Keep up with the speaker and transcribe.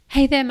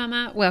Hey there,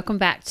 Mama. Welcome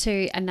back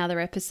to another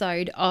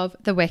episode of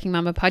the Working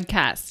Mama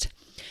podcast.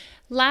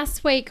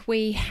 Last week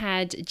we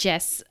had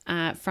Jess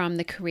from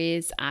the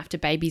Careers After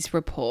Babies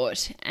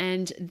report,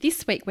 and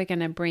this week we're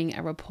going to bring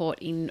a report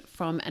in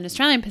from an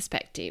Australian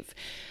perspective.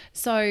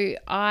 So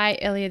I,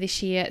 earlier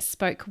this year,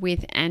 spoke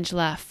with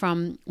Angela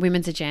from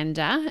Women's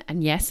Agenda,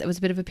 and yes, it was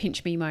a bit of a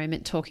pinch me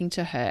moment talking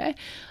to her.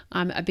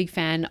 I'm a big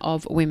fan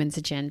of Women's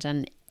Agenda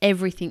and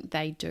everything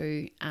they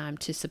do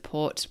to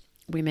support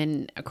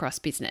women across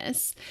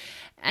business.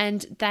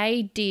 And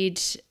they did,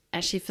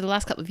 actually for the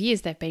last couple of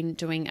years, they've been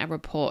doing a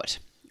report.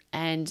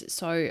 And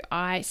so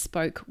I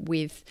spoke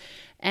with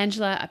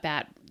Angela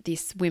about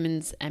this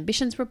Women's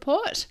Ambitions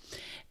report.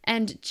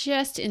 And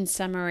just in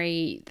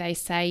summary, they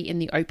say in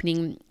the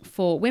opening,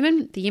 for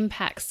women, the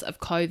impacts of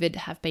COVID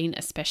have been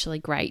especially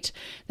great.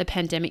 The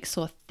pandemic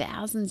saw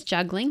thousands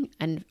juggling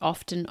and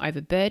often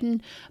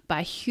overburdened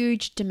by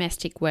huge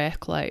domestic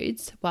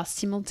workloads while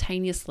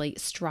simultaneously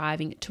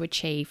striving to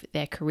achieve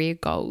their career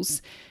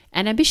goals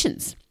and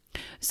ambitions.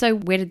 So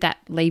where did that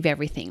leave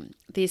everything?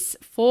 This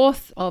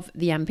fourth of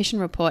the Ambition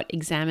Report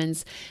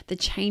examines the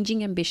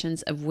changing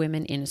ambitions of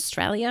women in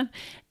Australia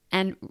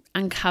and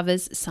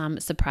uncovers some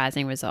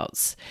surprising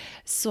results.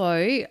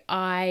 So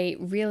I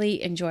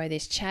really enjoy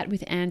this chat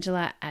with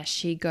Angela as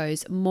she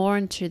goes more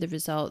into the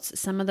results,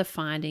 some of the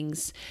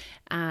findings,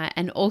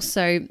 and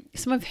also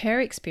some of her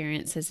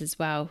experiences as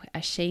well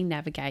as she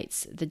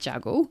navigates the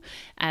juggle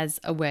as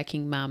a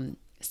working mum.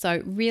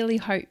 So really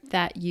hope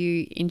that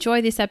you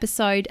enjoy this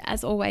episode.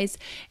 As always,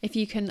 if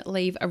you can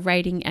leave a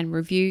rating and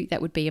review,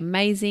 that would be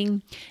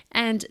amazing.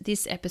 And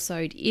this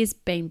episode is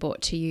being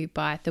brought to you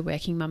by the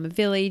Working Mama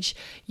Village,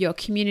 your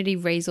community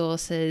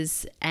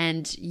resources,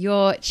 and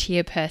your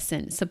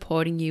chairperson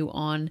supporting you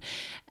on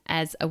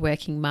as a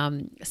working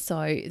mum.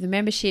 So the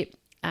membership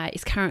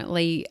is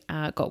currently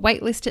got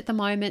waitlist at the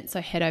moment. So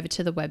head over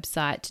to the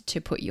website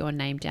to put your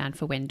name down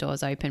for when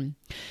doors open.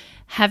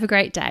 Have a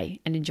great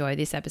day and enjoy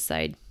this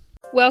episode.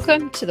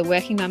 Welcome to the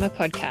Working Mama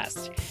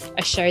podcast,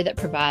 a show that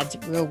provides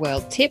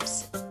real-world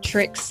tips,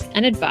 tricks,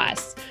 and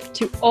advice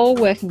to all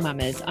working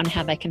mamas on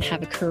how they can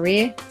have a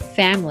career,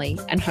 family,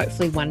 and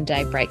hopefully one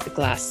day break the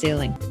glass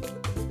ceiling.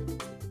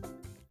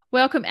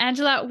 Welcome,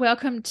 Angela.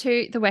 Welcome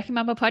to the Working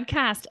Mama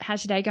podcast.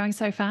 How's your day going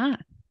so far?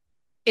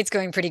 It's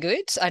going pretty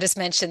good. I just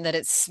mentioned that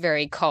it's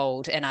very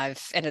cold and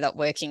I've ended up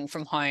working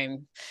from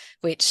home,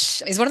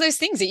 which is one of those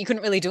things that you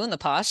couldn't really do in the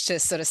past, to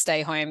sort of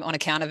stay home on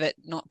account of it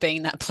not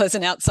being that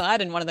pleasant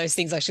outside. And one of those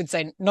things I should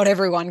say not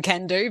everyone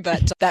can do,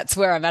 but that's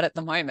where I'm at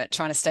the moment,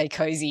 trying to stay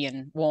cozy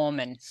and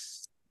warm and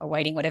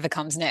awaiting whatever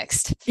comes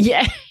next.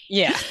 Yeah.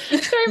 Yeah.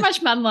 Very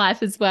much mum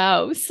life as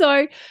well.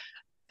 So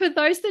for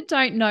those that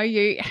don't know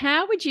you,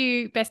 how would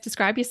you best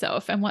describe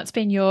yourself and what's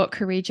been your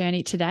career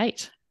journey to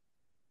date?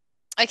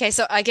 Okay,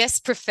 so I guess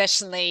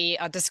professionally,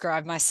 I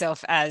describe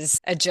myself as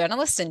a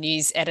journalist, a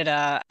news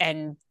editor,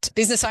 and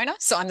business owner.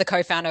 So I'm the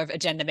co-founder of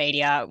Agenda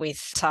Media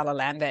with Tyler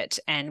Lambert,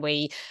 and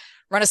we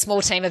run a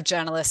small team of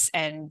journalists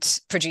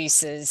and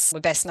producers.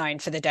 We're best known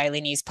for the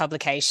daily news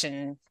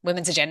publication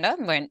Women's Agenda.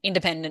 We're an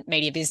independent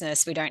media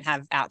business. We don't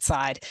have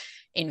outside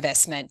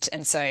investment.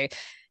 And so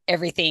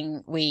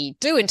everything we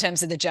do in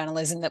terms of the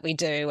journalism that we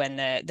do and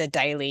the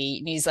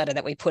daily newsletter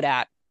that we put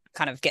out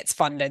kind of gets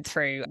funded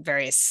through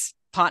various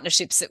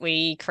partnerships that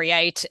we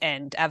create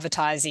and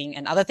advertising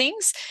and other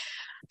things.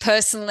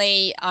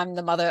 Personally, I'm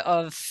the mother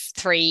of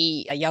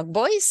 3 young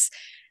boys,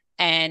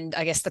 and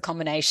I guess the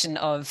combination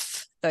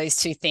of those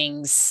two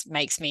things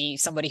makes me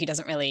somebody who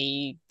doesn't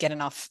really get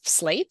enough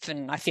sleep,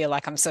 and I feel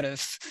like I'm sort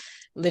of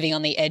living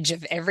on the edge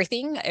of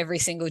everything every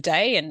single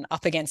day and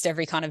up against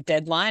every kind of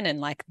deadline, and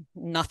like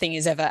nothing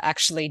is ever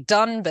actually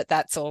done, but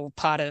that's all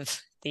part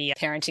of the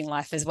parenting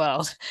life as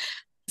well.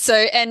 So,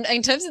 and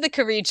in terms of the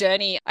career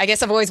journey, I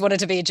guess I've always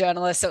wanted to be a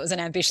journalist. It was an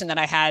ambition that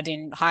I had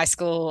in high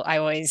school. I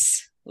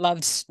always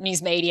loved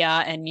news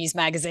media and news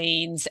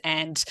magazines,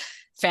 and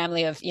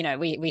family of,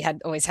 we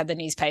had always had the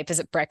newspapers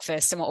at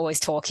breakfast and we're always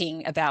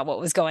talking about what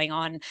was going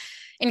on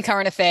in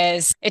current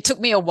affairs. It took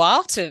me a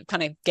while to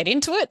kind of get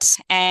into it.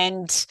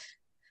 And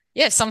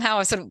yeah, somehow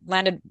I sort of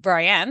landed where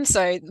I am.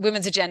 So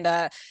Women's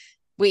Agenda,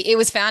 it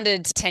was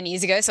founded 10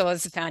 years ago. So I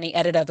was the founding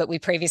editor, but we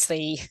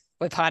previously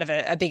were part of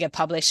a bigger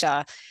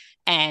publisher.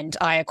 And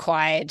I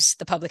acquired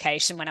the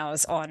publication when I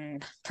was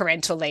on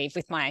parental leave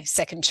with my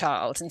second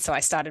child. And so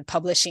I started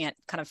publishing it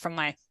kind of from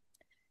my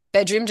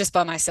bedroom just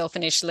by myself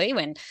initially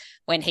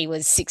when he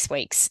was 6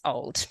 weeks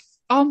old.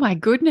 Oh, my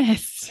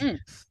goodness.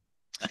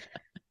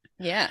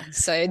 Yeah.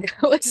 So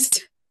that was...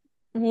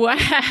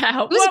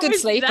 Wow. It was a good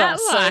sleeper. That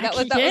so that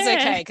was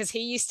okay, because I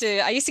used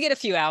to get a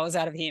few hours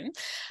out of him.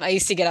 I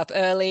used to get up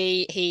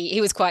early. He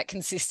was quite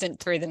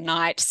consistent through the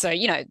night. So,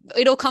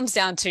 it all comes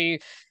down to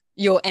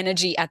your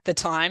energy at the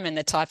time and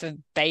the type of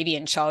baby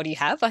and child you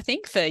have, I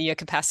think, for your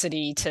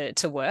capacity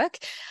to work.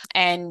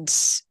 And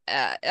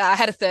I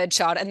had a third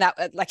child, and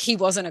that he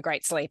wasn't a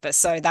great sleeper.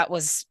 So that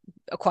was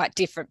quite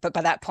different. But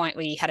by that point,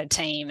 we had a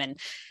team and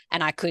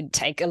I could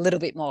take a little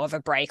bit more of a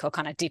break or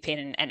kind of dip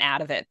in and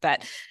out of it.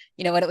 But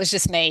when it was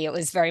just me, it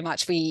was very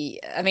much and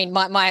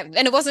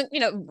it wasn't,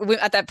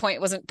 at that point,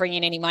 it wasn't bringing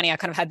in any money. I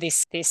kind of had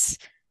this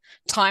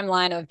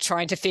timeline of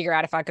trying to figure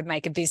out if I could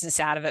make a business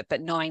out of it,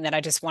 but knowing that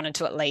I just wanted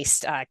to at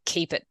least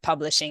keep it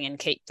publishing and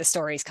keep the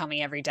stories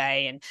coming every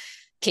day and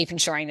keep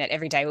ensuring that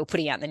every day we're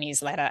putting out the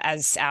newsletter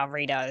as our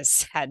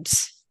readers had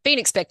been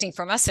expecting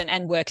from us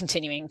and were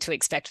continuing to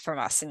expect from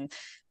us. And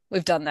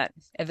we've done that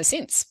ever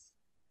since.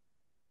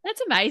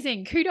 That's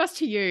amazing. Kudos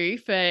to you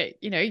for,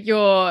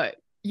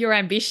 your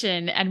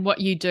ambition and what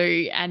you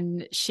do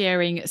and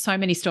sharing so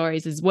many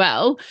stories as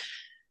well,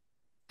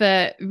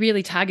 for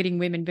really targeting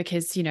women,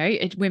 because,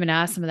 women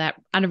are some of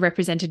that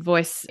underrepresented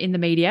voice in the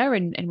media.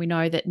 And we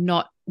know that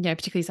not,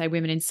 particularly say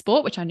women in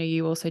sport, which I know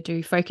you also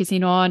do focus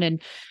in on,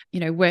 and,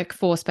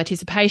 workforce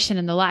participation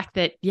and the like,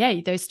 that,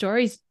 those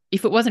stories,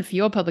 if it wasn't for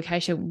your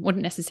publication,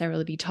 wouldn't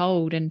necessarily be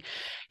told. And,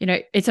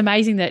 it's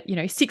amazing that,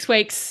 6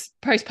 weeks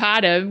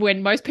postpartum,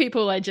 when most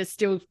people are just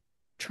still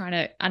trying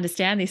to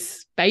understand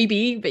this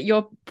baby, but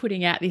you're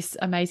putting out this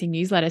amazing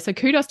newsletter. So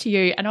kudos to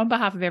you. And on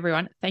behalf of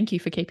everyone, thank you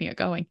for keeping it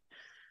going.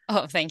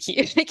 Oh, thank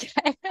you.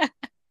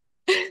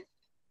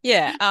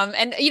 Yeah.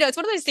 And, it's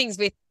one of those things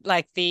with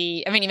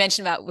you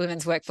mentioned about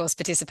women's workforce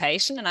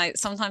participation, and I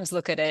sometimes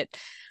look at it,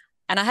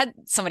 and I had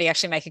somebody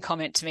actually make a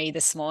comment to me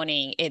this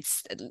morning.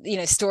 It's,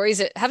 stories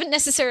that haven't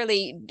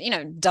necessarily,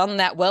 done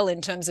that well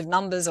in terms of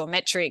numbers or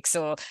metrics,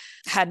 or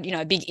had,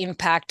 a big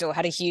impact, or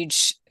had a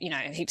huge,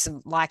 heaps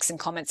of likes and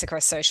comments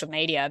across social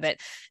media. But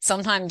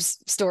sometimes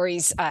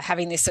stories are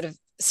having this sort of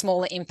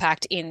smaller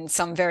impact in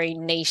some very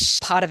niche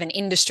part of an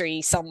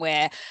industry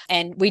somewhere,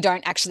 and we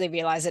don't actually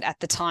realize it at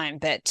the time.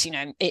 But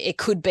it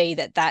could be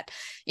that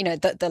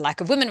the lack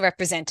of women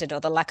represented,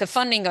 or the lack of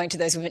funding going to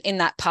those women in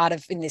that part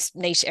of, in this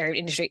niche area of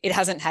industry, it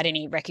hasn't had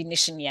any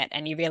recognition yet,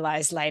 and you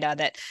realize later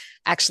that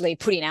actually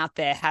putting out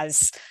there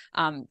has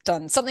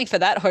done something for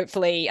that,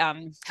 hopefully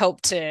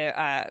helped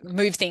to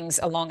move things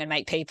along and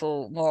make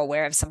people more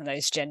aware of some of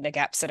those gender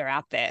gaps that are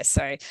out there.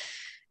 So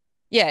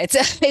yeah, it's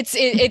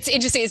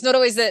interesting. It's not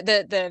always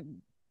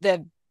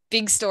the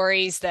big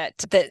stories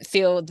that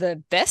feel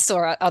the best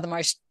or are the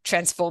most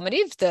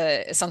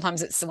transformative.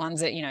 Sometimes it's the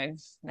ones that,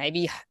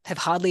 maybe have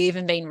hardly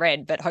even been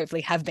read, but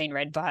hopefully have been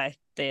read by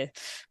the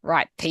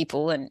right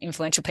people and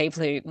influential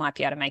people who might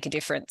be able to make a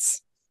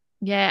difference.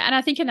 Yeah, and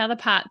I think another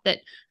part that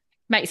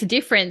makes a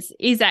difference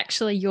is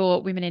actually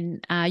your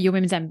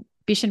Women's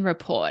Ambition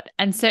report.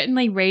 And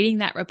certainly reading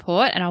that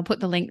report, and I'll put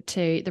the link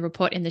to the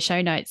report in the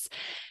show notes,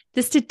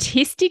 the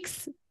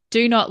statistics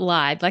do not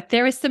lie.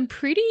 There is some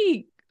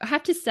pretty, I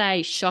have to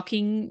say,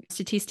 shocking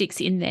statistics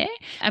in there,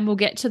 and we'll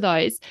get to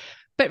those.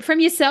 But from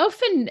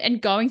yourself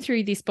and going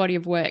through this body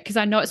of work, because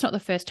I know it's not the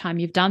first time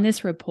you've done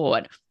this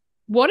report,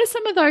 what are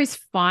some of those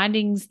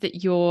findings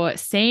that you're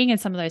seeing and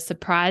some of those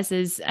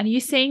surprises? And are you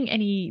seeing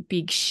any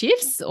big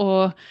shifts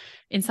or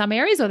in some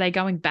areas, or are they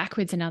going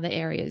backwards in other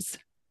areas?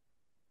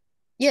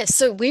 Yes,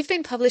 so we've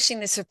been publishing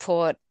this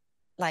report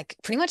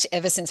pretty much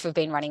ever since we've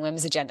been running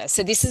Women's Agenda.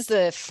 So this is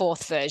the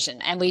 4th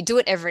version, and we do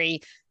it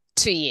every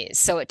 2 years.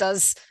 So it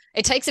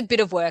takes a bit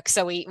of work.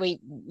 So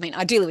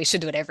ideally we should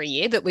do it every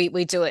year, but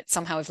we do it.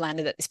 Somehow we've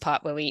landed at this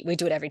part where we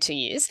do it every 2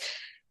 years.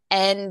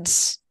 And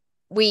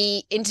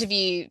we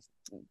interview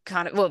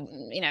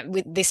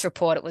with this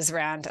report, it was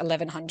around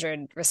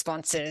 1,100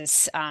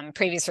 responses.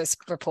 Previous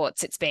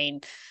reports, it's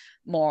been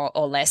more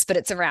or less, but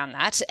it's around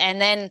that. And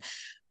then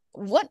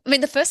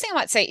the first thing I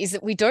might say is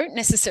that we don't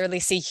necessarily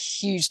see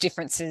huge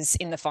differences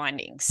in the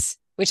findings,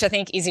 which I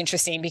think is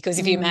interesting, because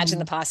if you imagine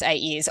the past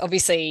 8 years,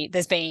 obviously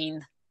there's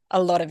been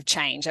a lot of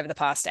change over the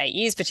past 8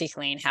 years,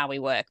 particularly in how we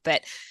work,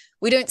 but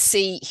we don't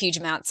see huge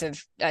amounts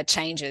of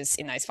changes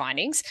in those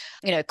findings.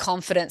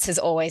 Confidence has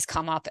always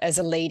come up as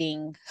a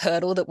leading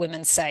hurdle that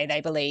women say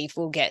they believe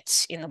will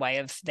get in the way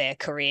of their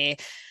career.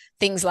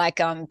 Things like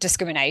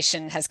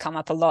discrimination has come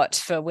up a lot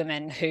for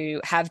women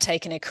who have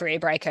taken a career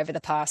break over the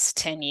past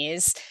 10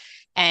 years.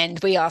 And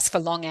we ask for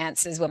long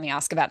answers when we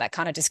ask about that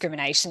kind of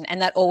discrimination.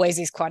 And that always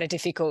is quite a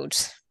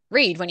difficult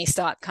read when you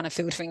start kind of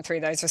filtering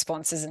through those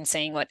responses and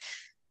seeing what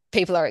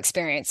people are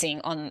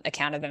experiencing on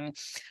account of them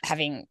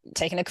having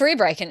taken a career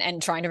break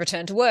and trying to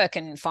return to work,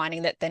 and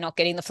finding that they're not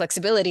getting the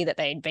flexibility that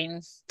they'd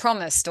been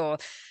promised, or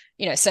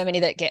so many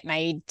that get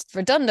made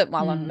redundant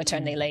while on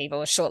maternity leave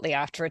or shortly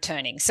after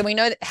returning. So we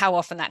know how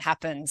often that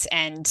happens,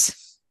 and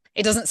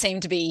it doesn't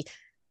seem to be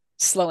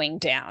slowing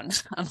down,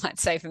 I might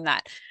say, from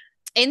that.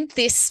 In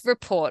this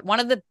report, one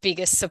of the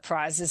biggest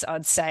surprises,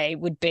 I'd say,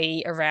 would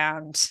be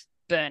around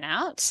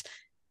burnout.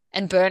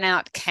 And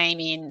burnout came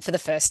in for the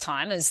first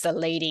time as the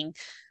leading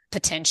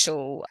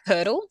potential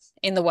hurdle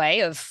in the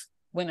way of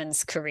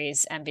women's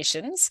careers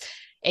ambitions.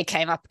 It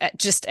came up at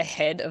just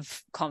ahead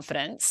of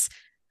confidence.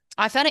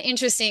 I found it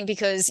interesting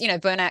because,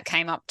 burnout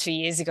came up 2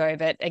 years ago,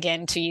 but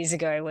again, 2 years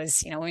ago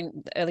was, in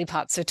the early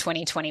parts of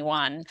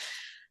 2021.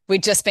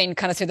 We'd just been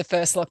kind of through the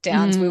first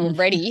lockdowns. We were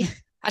ready.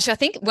 Actually, I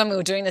think when we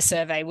were doing the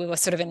survey, we were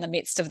sort of in the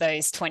midst of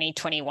those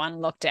 2021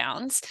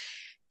 lockdowns.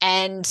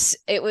 And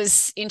it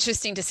was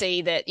interesting to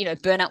see that,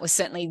 burnout was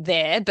certainly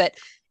there, but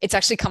it's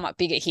actually come up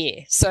bigger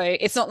here. So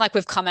it's not like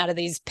we've come out of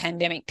these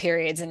pandemic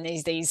periods and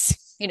these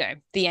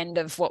the end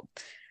of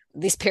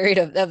this period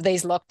of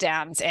these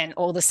lockdowns, and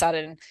all of a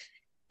sudden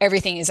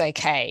everything is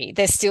okay.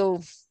 There's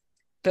still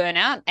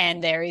burnout,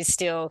 and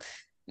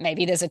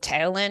there's a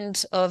tail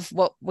end of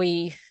what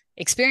we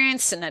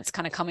experienced, and that's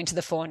kind of coming to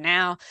the fore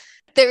now.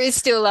 There is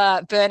still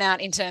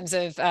burnout in terms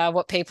of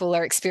what people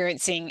are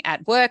experiencing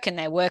at work and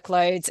their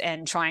workloads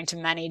and trying to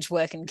manage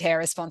work and care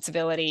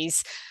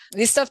responsibilities.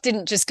 This stuff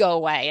didn't just go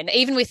away. And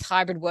even with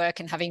hybrid work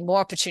and having more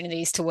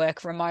opportunities to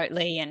work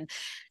remotely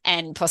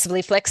and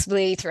possibly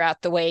flexibly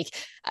throughout the week,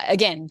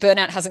 again,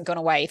 burnout hasn't gone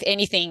away. If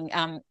anything,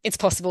 it's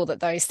possible that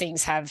those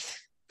things have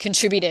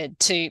contributed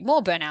to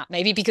more burnout,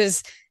 maybe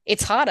because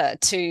it's harder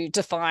to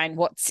define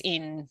what's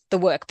in the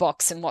work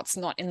box and what's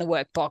not in the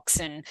work box,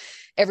 and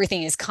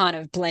everything is kind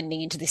of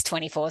blending into this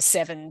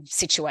 24/7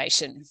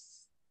 situation.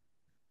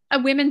 Are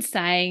women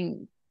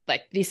saying,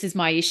 like, this is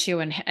my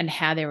issue and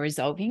how they're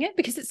resolving it?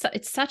 Because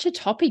it's such a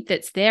topic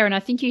that's there. And I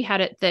think you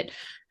had it that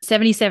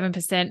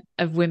 77%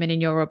 of women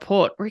in your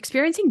report were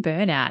experiencing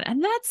burnout.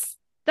 And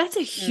that's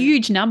a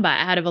huge number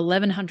out of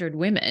 1,100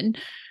 women.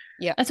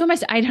 Yeah. That's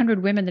almost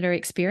 800 women that are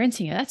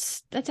experiencing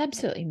it. That's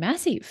absolutely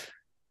massive.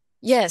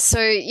 Yeah.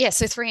 So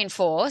 3 in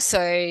 4.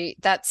 So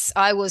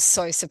I was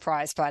so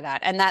surprised by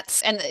that. And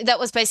that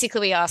was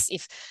basically, we asked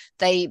if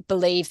they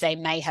believe they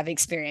may have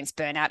experienced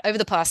burnout over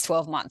the past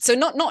 12 months. So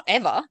not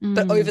ever,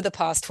 but over the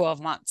past 12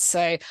 months.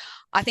 So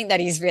I think that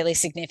is really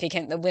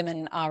significant that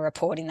women are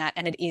reporting that,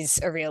 and it is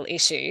a real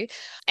issue.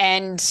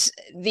 And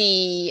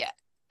the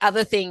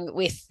other thing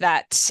with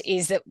that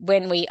is that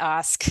when we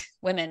ask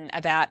women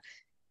about,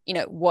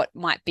 what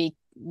might be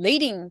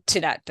leading to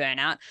that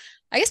burnout,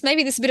 I guess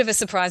maybe this is a bit of a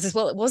surprise as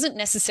well. It wasn't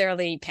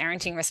necessarily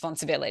parenting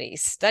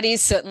responsibilities. That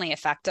is certainly a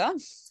factor.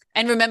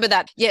 And remember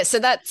that, so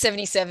that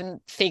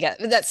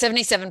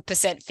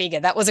 77% figure,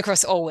 that was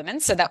across all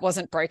women. So that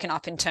wasn't broken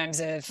up in terms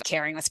of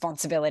caring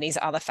responsibilities,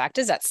 other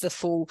factors. That's the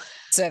full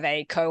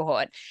survey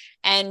cohort.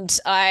 And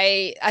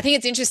I think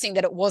it's interesting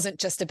that it wasn't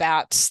just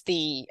about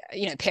the,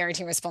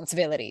 parenting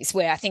responsibilities,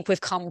 where I think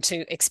we've come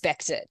to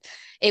expect it.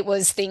 It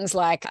was things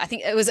like, I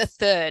think it was a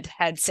third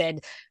had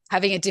said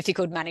having a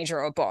difficult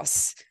manager or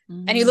boss.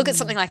 And you look at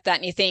something like that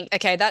and you think,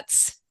 okay,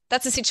 that's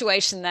a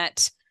situation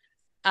that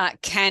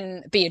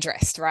can be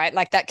addressed, right?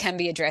 Like, that can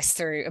be addressed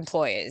through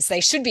employers. They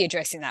should be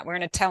addressing that. We're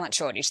in a talent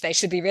shortage. They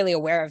should be really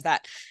aware of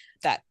that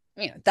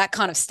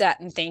kind of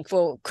stat, and think,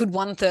 well, could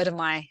 1/3 of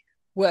my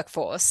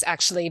workforce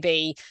actually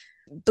be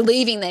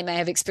believing they may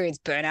have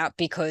experienced burnout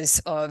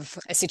because of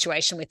a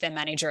situation with their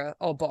manager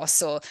or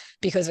boss, or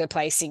because we're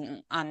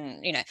placing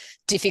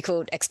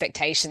difficult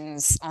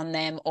expectations on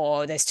them,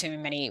 or there's too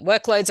many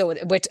workloads, or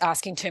we're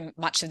asking too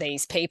much of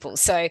these people.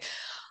 So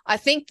I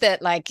think that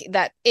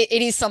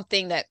it is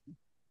something that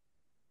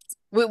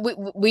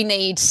we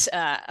need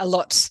a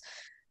lot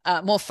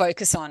more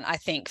focus on, I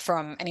think,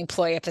 from an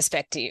employer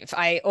perspective.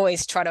 I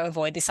always try to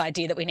avoid this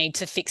idea that we need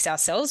to fix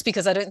ourselves,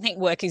 because I don't think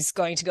work is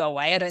going to go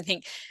away. I don't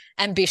think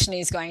ambition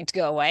is going to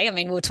go away. I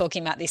mean, we were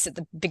talking about this at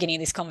the beginning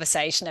of this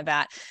conversation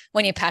about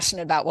when you're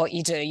passionate about what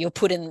you do, you'll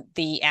put in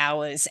the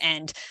hours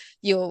and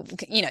you'll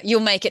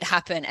make it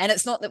happen. And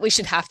it's not that we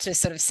should have to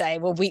sort of say,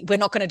 well, we're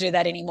not going to do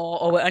that anymore,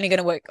 or we're only going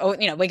to work, or,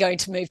 we're going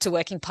to move to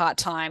working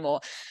part-time, or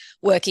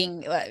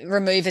working,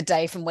 remove a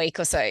day from week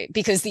or so,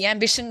 because the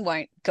ambition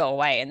won't go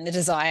away, and the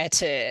desire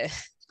to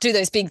do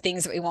those big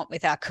things that we want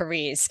with our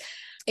careers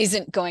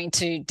isn't going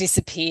to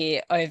disappear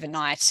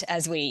overnight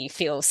as we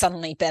feel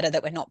suddenly better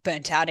that we're not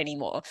burnt out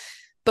anymore.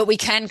 But we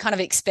can kind of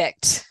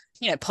expect,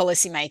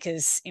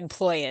 policymakers,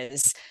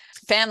 employers,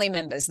 family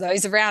members,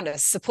 those around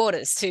us,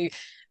 supporters, to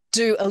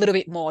do a little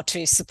bit more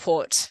to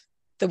support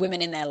the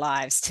women in their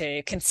lives,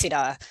 to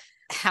consider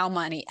how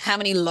many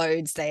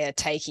loads they are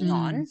taking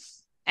on,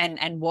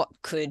 and what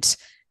could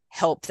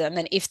help them.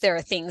 And if there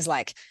are things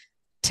like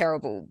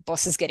terrible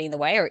bosses getting in the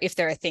way, or if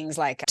there are things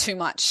like too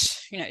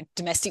much,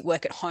 domestic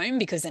work at home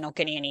because they're not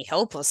getting any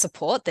help or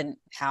support, then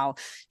how,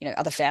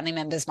 other family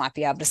members might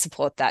be able to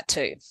support that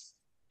too.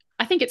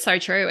 I think it's so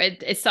true.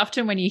 It's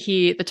often, when you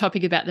hear the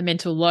topic about the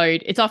mental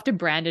load, it's often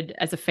branded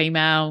as a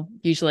female,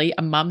 usually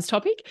a mum's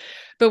topic.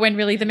 But when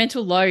really the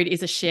mental load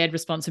is a shared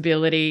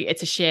responsibility,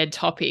 it's a shared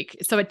topic.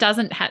 So it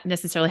doesn't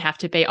necessarily have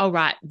to be, oh,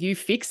 right, you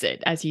fix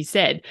it, as you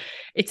said.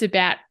 It's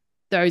about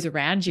those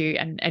around you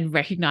and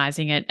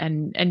recognizing it,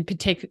 and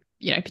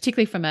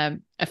particularly from a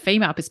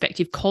female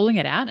perspective, calling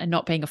it out and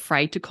not being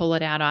afraid to call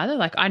it out either.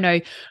 Like, I know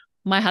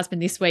my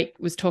husband this week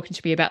was talking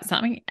to me about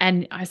something,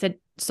 and I said,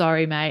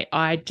 sorry, mate,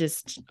 I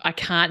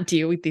can't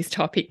deal with this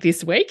topic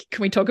this week.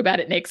 Can we talk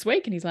about it next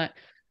week? And he's like,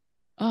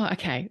 oh,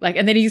 okay. Like,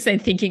 and then he's then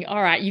thinking,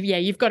 all right,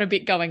 you've got a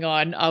bit going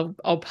on.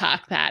 I'll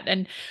park that.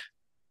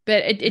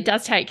 But it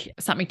does take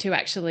something to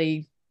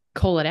actually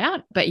call it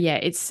out. But yeah,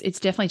 it's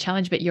definitely a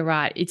challenge. But you're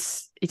right.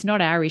 It's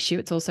not our issue.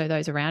 It's also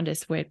those around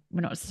us. We're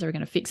not necessarily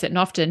going to fix it. And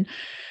often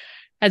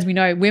as we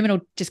know, women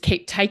will just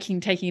keep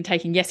taking,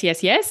 yes,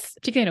 yes, yes.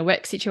 Particularly in a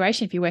work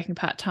situation, if you're working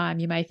part-time,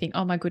 you may think,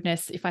 oh my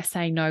goodness, if I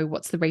say no,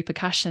 what's the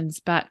repercussions?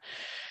 But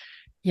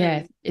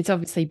yeah, it's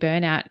obviously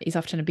burnout is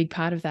often a big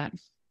part of that.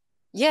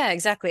 Yeah,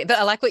 exactly. But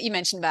I like what you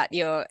mentioned about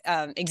your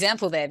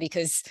example there,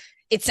 because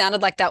it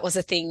sounded like that was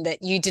a thing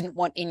that you didn't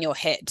want in your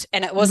head.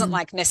 And it wasn't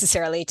like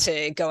necessarily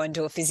to go and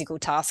do a physical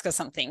task or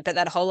something, but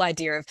that whole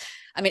idea of,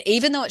 I mean,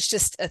 even though it's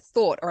just a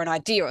thought or an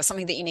idea or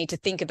something that you need to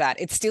think about,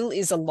 it still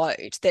is a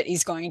load that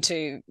is going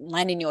to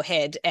land in your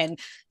head. And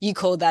you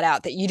called that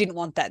out, that you didn't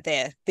want that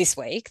there this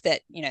week,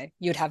 that, you know,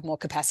 you'd have more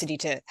capacity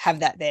to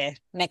have that there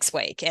next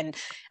week. And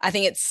I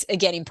think it's,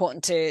 again,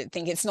 important to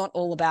think it's not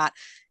all about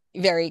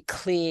very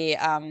clear,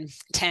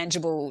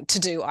 tangible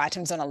to-do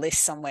items on a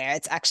list somewhere.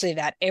 It's actually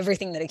about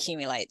everything that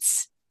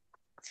accumulates.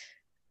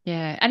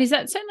 Yeah. And is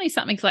that certainly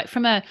something like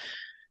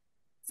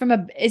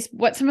is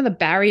what some of the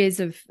barriers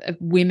of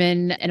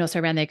women and also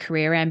around their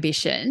career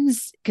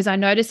ambitions? Because I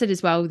noticed it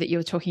as well that you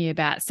were talking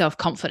about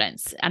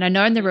self-confidence. And I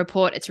know in the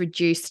report it's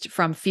reduced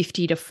from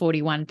 50 to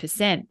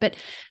 41%, but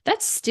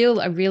that's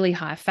still a really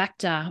high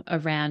factor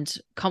around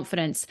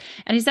confidence.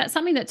 And is that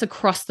something that's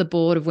across the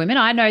board of women?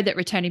 I know that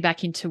returning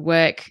back into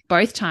work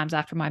both times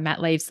after my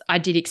mat leaves, I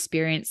did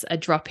experience a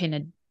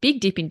big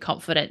dip in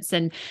confidence.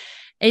 And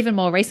even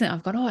more recently,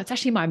 I've gone, oh, it's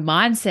actually my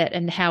mindset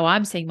and how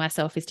I'm seeing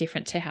myself is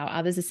different to how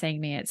others are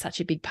seeing me. It's such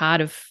a big part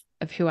of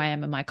who I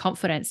am and my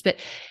confidence. But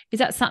is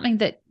that something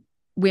that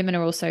women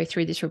are also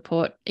through this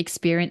report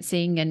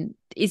experiencing? And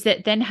is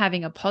that then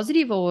having a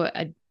positive or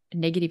a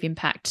negative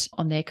impact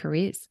on their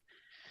careers?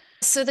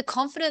 So the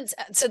confidence,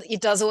 so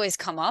it does always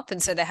come up.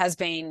 And so there has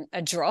been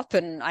a drop.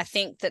 And I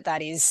think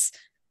that is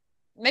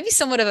maybe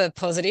somewhat of a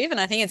positive. And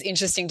I think it's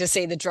interesting to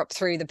see the drop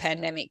through the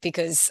pandemic,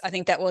 because I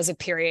think that was a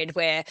period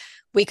where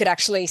we could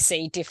actually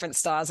see different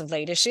styles of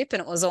leadership.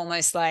 And it was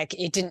almost like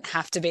it didn't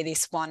have to be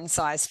this one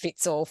size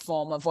fits all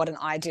form of what an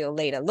ideal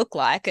leader looked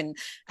like. And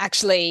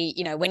actually,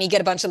 you know, when you get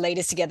a bunch of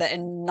leaders together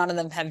and none of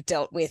them have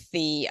dealt with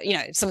the, you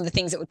know, some of the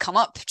things that would come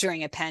up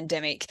during a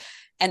pandemic,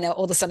 and they're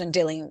all of a sudden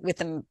dealing with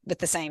them at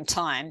the same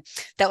time,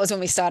 that was when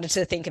we started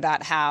to think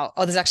about how,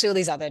 oh, there's actually all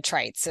these other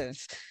traits of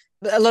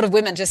a lot of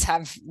women just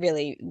have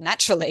really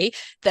naturally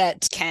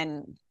that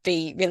can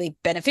be really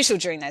beneficial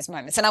during those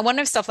moments. And I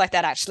wonder if stuff like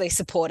that actually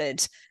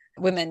supported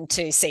women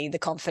to see the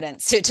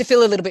confidence, to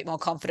feel a little bit more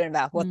confident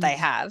about what they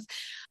have.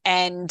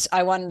 And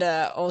I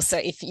wonder also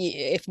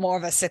if more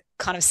of us are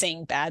kind of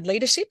seeing bad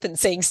leadership and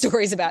seeing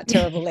stories about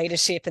terrible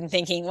leadership and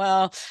thinking,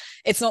 well,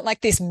 it's not like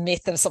this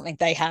myth of something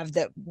they have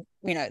that,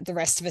 you know, the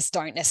rest of us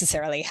don't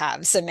necessarily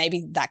have. So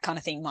maybe that kind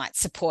of thing might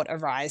support a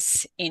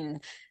rise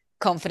in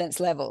confidence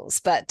levels.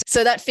 But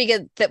so that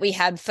figure that we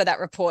had for that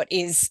report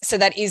is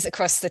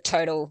across the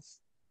total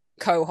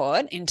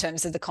cohort in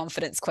terms of the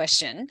confidence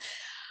question.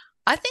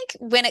 I think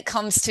when it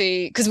comes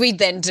to, because we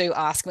then do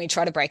ask, and we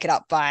try to break it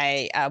up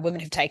by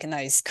women who've taken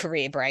those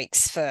career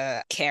breaks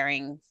for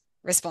caring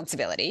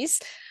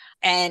responsibilities.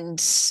 And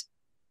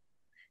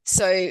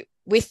so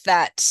with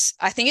that,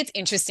 I think it's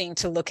interesting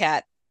to look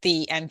at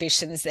the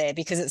ambitions there,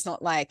 because it's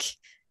not like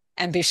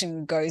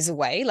ambition goes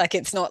away. Like,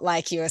 it's not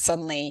like you're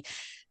suddenly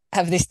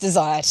have this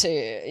desire to,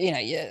 you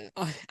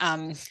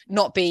know,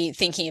 not be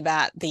thinking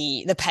about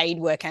the paid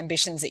work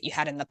ambitions that you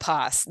had in the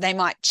past. They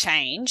might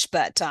change,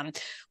 but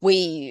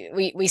we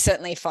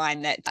certainly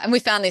find that, and we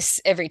found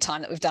this every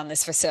time that we've done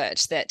this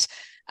research, that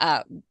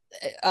a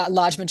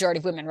large majority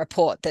of women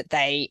report that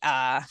they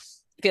are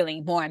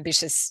feeling more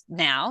ambitious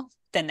now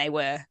than they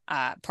were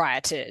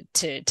prior to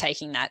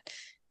taking that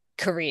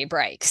career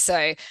break.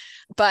 So,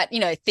 but, you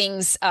know,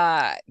 things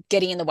are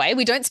getting in the way.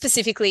 We don't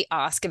specifically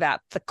ask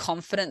about the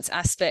confidence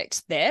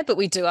aspect there, but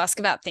we do ask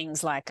about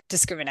things like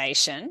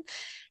discrimination.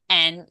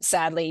 And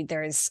sadly,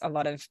 there is a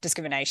lot of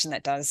discrimination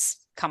that does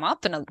come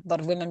up, and a lot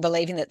of women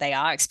believing that they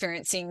are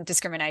experiencing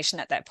discrimination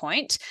at that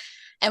point.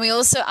 And we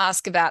also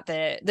ask about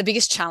the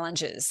biggest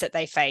challenges that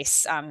they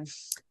face,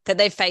 that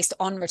they've faced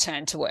on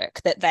return to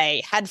work, that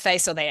they had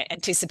faced or they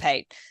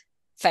anticipate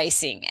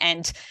facing.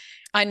 And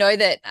I know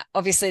that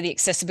obviously the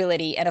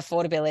accessibility and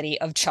affordability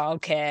of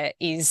childcare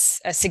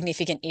is a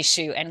significant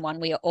issue, and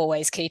one we are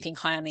always keeping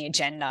high on the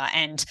agenda,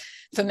 and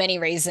for many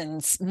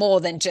reasons,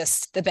 more than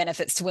just the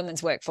benefits to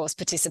women's workforce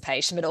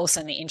participation, but also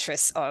in the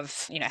interests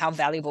of, you know, how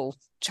valuable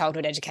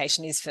childhood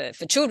education is for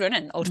children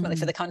and ultimately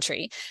for the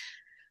country.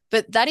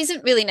 But that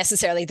isn't really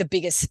necessarily the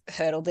biggest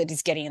hurdle that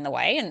is getting in the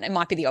way, and it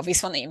might be the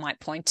obvious one that you might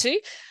point to,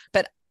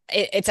 but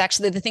it's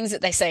actually the things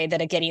that they say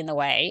that are getting in the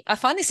way. I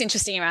find this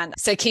interesting around,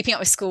 so keeping up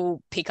with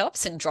school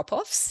pickups and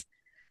drop-offs.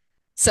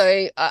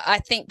 So I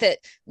think that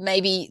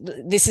maybe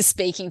this is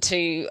speaking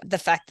to the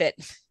fact that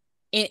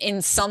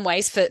in some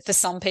ways for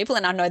some people,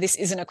 and I know this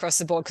isn't across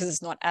the board because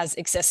it's not as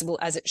accessible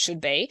as it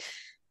should be,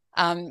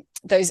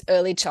 those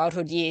early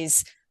childhood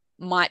years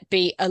might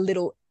be a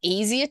little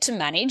easier to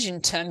manage in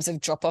terms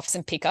of drop-offs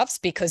and pickups,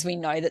 because we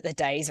know that the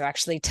days are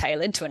actually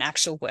tailored to an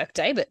actual work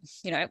day, but,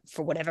 you know,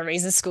 for whatever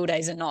reason, school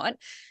days are not.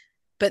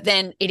 But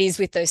then it is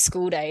with those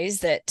school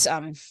days that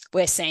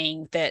we're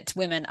seeing that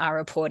women are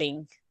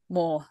reporting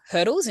more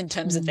hurdles in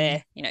terms of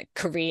their,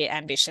 career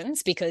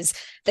ambitions, because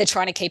they're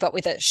trying to keep up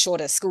with a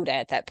shorter school day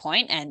at that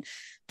point and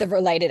the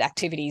related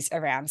activities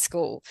around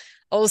school.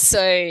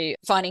 Also,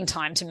 finding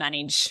time to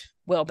manage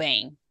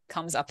well-being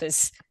comes up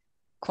as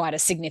quite a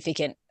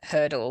significant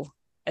hurdle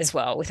as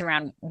well, with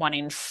around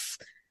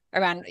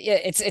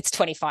it's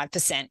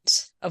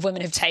 25% of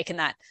women who've taken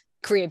that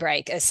career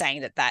break are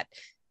saying that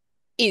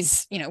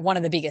is, one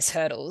of the biggest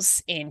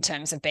hurdles in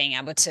terms of being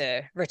able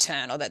to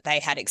return, or that they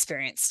had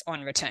experienced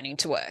on returning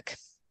to work.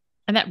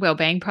 And that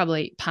well-being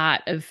probably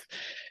part of,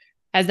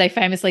 as they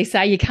famously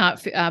say, you can't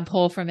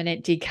pour from an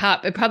empty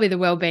cup, but probably the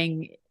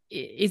well-being.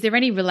 Is there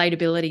any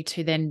relatability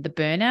to then the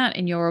burnout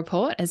in your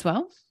report as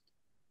well?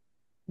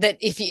 That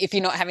if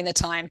you're not having the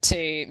time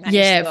to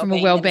manage from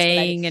a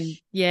well-being and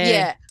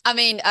I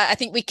mean, I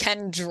think we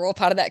can draw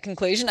part of that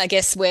conclusion, I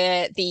guess,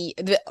 where the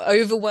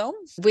overwhelm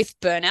with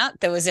burnout,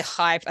 there was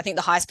I think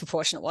the highest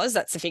proportion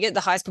that's the figure,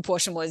 the highest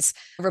proportion was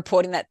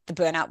reporting that the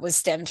burnout was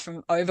stemmed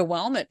from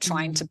overwhelm at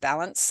trying to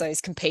balance those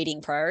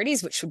competing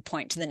priorities, which would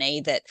point to the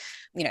need that,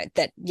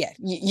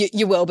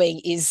 your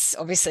well-being is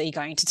obviously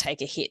going to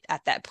take a hit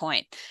at that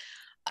point.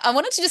 I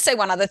wanted to just say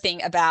one other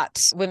thing about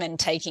women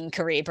taking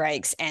career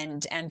breaks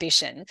and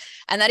ambition,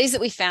 and that is that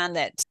we found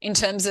that in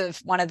terms of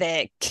one of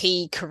their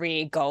key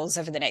career goals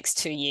over the next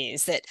 2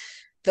 years, that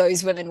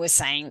those women were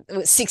saying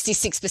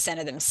 66%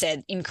 of them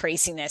said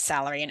increasing their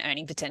salary and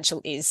earning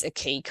potential is a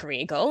key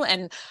career goal.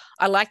 And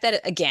I like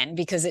that, again,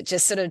 because it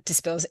just sort of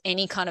dispels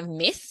any kind of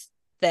myth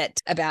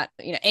that about,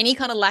 any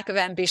kind of lack of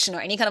ambition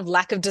or any kind of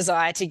lack of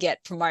desire to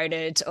get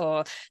promoted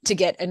or to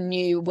get a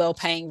new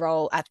well-paying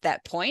role at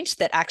that point,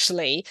 that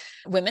actually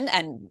women,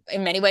 and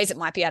in many ways it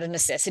might be out of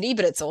necessity,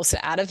 but it's also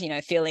out of,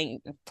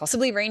 feeling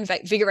possibly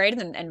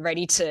reinvigorated and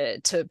ready to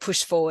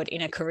push forward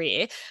in a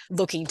career,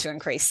 looking to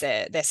increase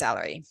their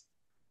salary.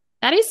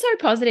 That is so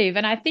positive.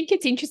 And I think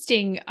it's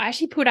interesting. I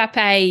actually put up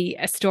a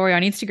story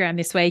on Instagram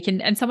this week,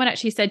 and someone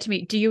actually said to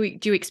me, do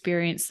you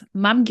experience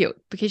mum guilt?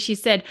 Because she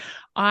said,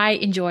 I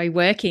enjoy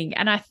working.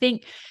 And I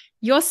think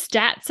your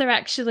stats are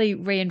actually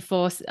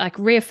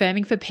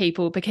reaffirming for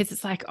people, because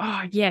it's like,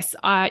 oh yes,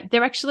 I think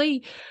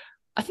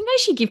they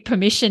should give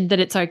permission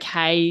that it's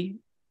okay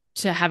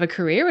to have a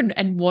career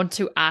and want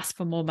to ask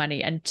for more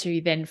money and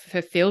to then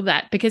fulfill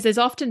that, because there's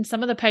often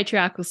some of the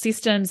patriarchal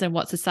systems and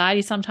what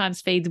society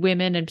sometimes feeds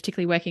women, and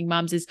particularly working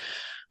mums, is,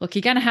 look,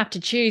 you're going to have to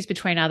choose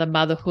between either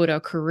motherhood or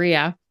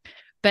career.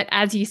 But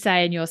as you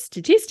say in your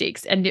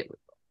statistics, and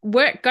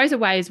work goes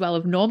away as well,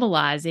 of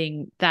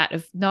normalizing that,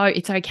 of no,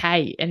 it's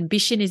okay.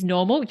 Ambition is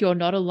normal. You're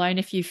not alone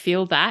if you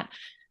feel that.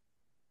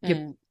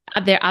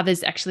 There are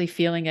others actually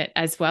feeling it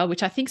as well,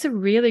 which I think is a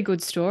really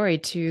good story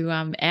to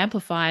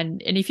amplify.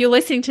 And if you're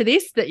listening to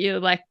this, that you're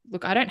like,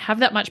 look, I don't have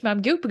that much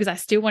mum guilt because I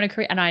still want to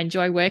create and I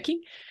enjoy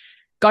working,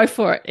 go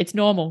for it. It's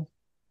normal.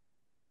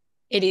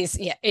 It is.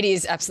 Yeah, it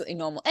is absolutely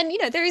normal. And,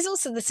 there is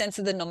also the sense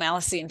of the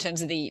normalcy in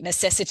terms of the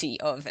necessity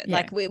of it. Yeah.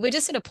 Like we're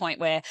just at a point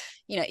where,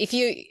 if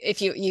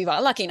you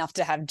are lucky enough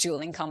to have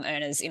dual income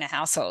earners in a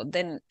household,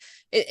 then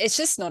it's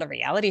just not a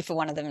reality for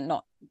one of them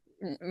not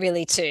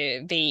really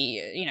to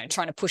be,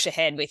 trying to push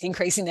ahead with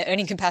increasing their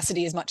earning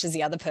capacity as much as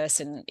the other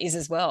person is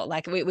as well.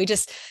 Like we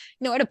just,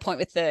 at a point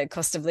with the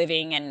cost of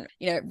living and,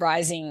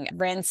 rising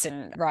rents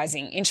and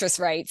rising interest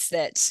rates,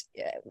 that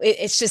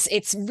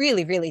it's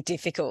really, really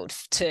difficult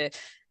to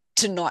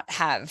not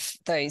have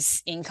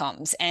those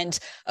incomes. And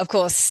of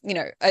course,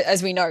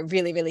 as we know,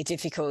 really, really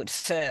difficult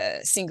for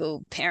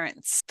single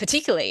parents,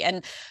 particularly,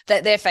 and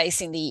that they're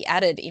facing the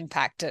added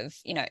impact of,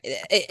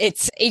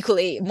 it's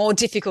equally more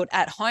difficult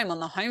at home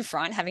on the home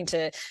front, having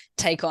to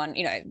take on,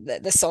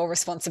 the sole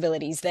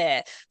responsibilities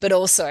there, but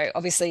also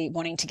obviously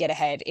wanting to get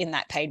ahead in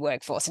that paid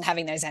workforce and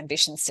having those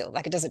ambitions still,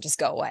 like it doesn't just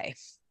go away.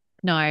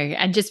 No.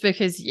 And just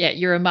because,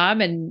 you're a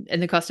mum and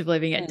the cost of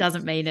living, it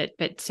doesn't mean it.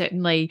 But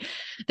certainly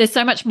there's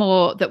so much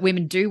more that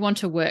women do want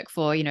to work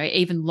for,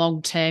 even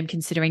long term,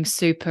 considering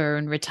super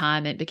and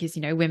retirement, because,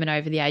 women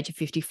over the age of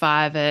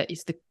 55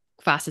 is the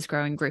fastest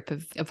growing group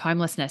of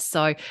homelessness.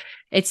 So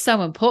it's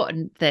so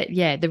important that,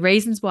 the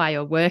reasons why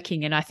you're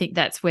working. And I think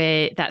that's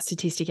where that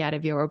statistic out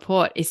of your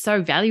report is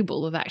so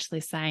valuable, of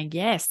actually saying,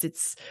 yes,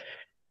 it's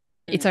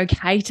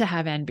okay to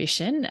have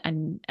ambition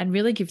and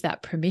really give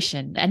that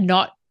permission and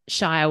not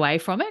shy away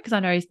from it. Because I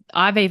know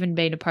I've even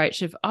been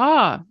approached of,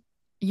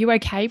 you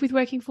okay with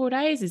working 4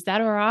 days? Is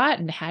that all right?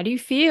 And how do you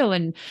feel?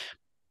 And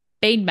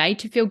being made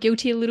to feel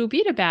guilty a little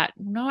bit about,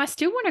 no, I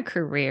still want a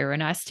career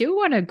and I still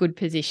want a good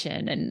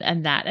position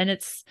and that. And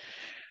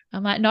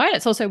I'm like, no,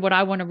 it's also what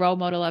I want to role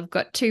model. I've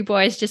got 2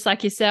 boys just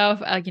like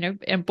yourself,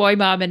 and boy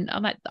mum. And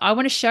I'm like, I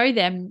want to show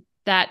them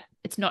that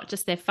it's not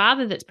just their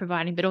father that's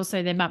providing, but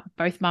also their mum,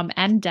 both mum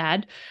and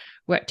dad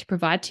work to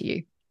provide to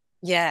you.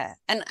 Yeah.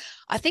 And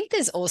I think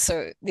there's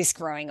also this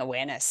growing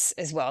awareness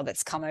as well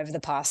that's come over the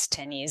past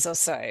 10 years or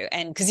so.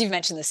 And because you've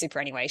mentioned the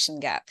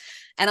superannuation gap.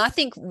 And I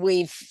think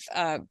we've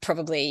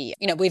probably,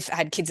 we've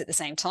had kids at the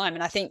same time.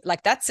 And I think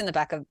like that's in the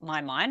back of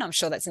my mind. I'm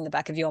sure that's in the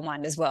back of your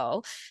mind as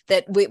well,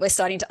 that we're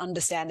starting to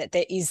understand that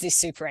there is this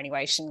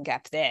superannuation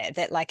gap there,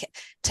 that like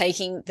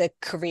taking the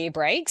career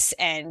breaks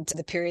and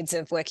the periods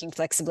of working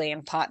flexibly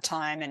and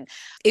part-time, and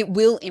it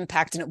will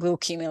impact and it will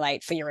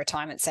accumulate for your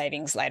retirement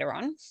savings later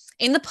on.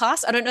 In the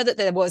past, I don't know that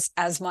there was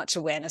as much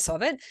awareness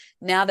of it.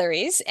 Now there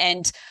is.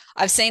 And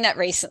I've seen that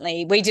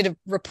recently. We did a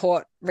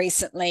report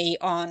recently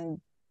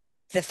on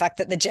the fact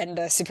that the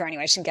gender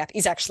superannuation gap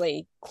is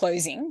actually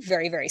closing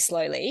very, very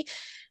slowly.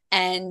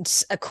 And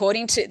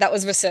according to that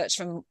was research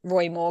from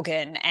Roy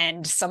Morgan,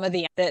 and some of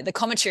the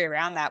commentary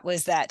around that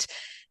was that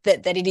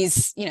it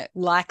is,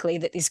 likely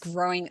that this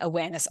growing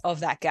awareness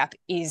of that gap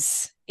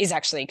is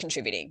actually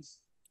contributing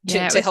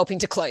to helping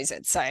to close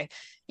it. So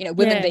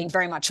women being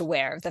very much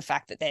aware of the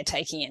fact that they're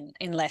taking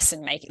in less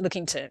and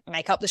looking to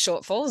make up the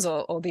shortfalls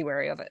or be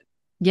wary of it.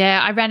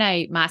 Yeah, I ran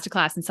a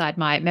masterclass inside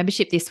my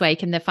membership this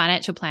week, and the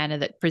financial planner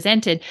that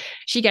presented,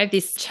 she gave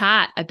this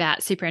chart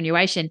about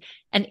superannuation.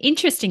 And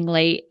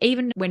interestingly,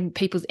 even when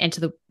people enter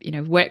the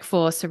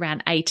workforce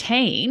around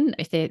 18,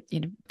 if they're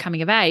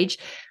coming of age,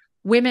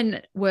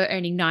 women were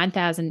earning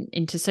 $9,000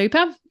 into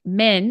super.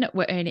 Men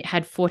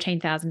had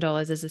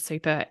 $14,000 as a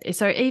super.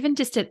 So even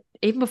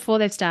before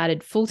they've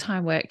started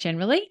full-time work,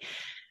 generally,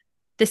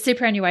 the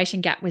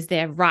superannuation gap was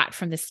there right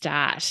from the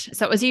start.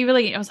 So I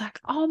was like,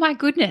 oh my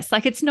goodness,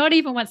 like it's not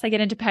even once they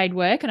get into paid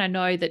work. And I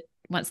know that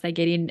once they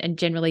get in, and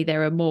generally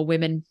there are more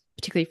women,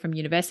 particularly from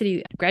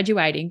university,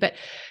 graduating,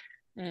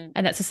 and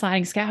that's a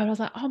sliding scale. And I was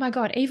like, oh my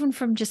God, even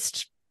from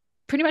just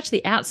pretty much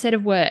the outset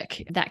of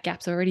work, that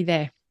gap's already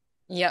there.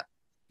 Yep.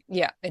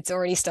 Yeah, it's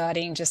already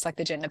starting, just like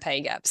the gender pay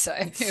gap. So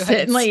it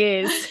certainly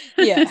is.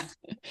 Yeah.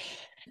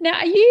 Now,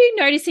 are you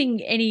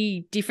noticing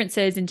any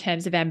differences in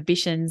terms of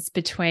ambitions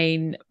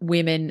between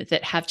women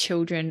that have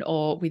children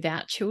or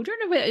without children,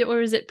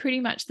 or is it pretty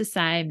much the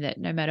same that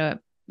no matter,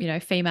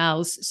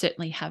 females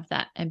certainly have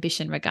that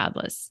ambition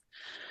regardless?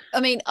 I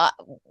mean,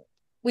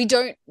 we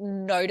don't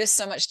notice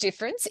so much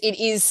difference.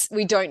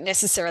 We don't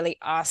necessarily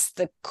ask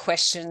the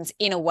questions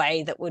in a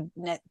way that would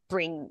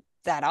bring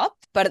that up,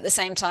 but at the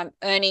same time,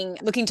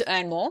 looking to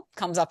earn more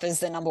comes up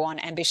as the number one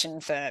ambition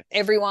for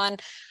everyone.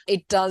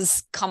 It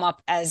does come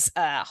up as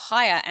a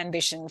higher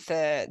ambition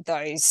for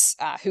those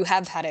who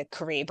have had a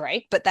career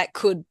break, but that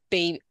could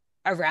be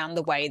around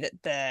the way that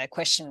the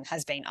question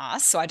has been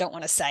asked. So I don't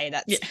want to say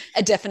that's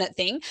a definite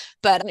thing,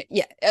 but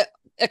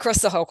across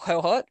the whole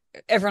cohort,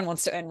 everyone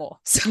wants to earn more.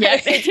 So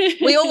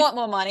we all want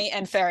more money,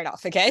 and fair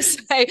enough. Okay. So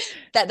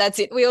that's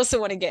it. We also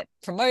want to get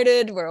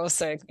promoted. We're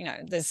also,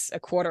 there's a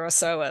quarter or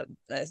so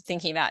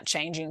thinking about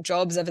changing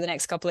jobs over the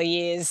next couple of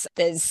years.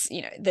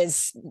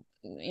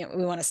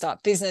 We want to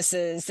start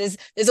businesses.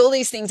 There's all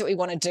these things that we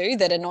want to do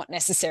that are not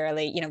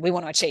necessarily, we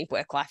want to achieve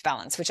work-life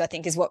balance, which I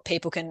think is what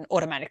people can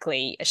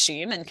automatically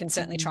assume, and can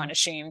certainly try and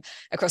assume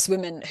across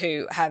women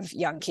who have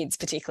young kids,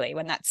 particularly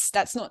when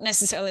that's not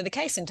necessarily the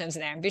case in terms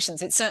of their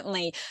ambitions. It's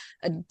certainly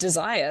a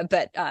desire,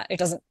 but it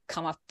doesn't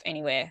come up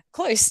anywhere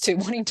close to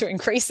wanting to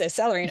increase their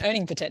salary and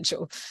earning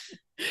potential.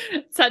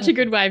 Such a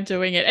good way of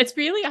doing it. It's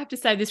really, I have to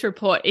say, this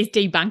report is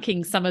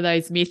debunking some of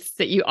those myths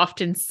that you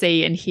often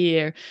see and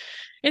hear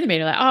in the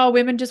media, like, oh,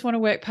 women just want to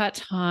work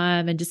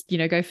part-time and just,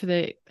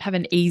 have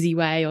an easy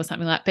way or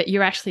something like that. But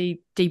you're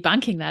actually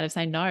debunking that of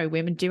saying, no,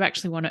 women do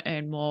actually want to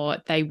earn more.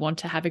 They want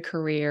to have a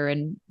career,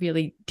 and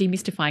really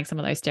demystifying some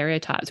of those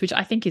stereotypes, which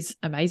I think is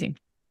amazing.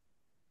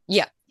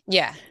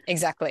 Yeah,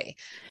 exactly.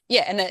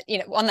 Yeah. And that,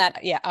 on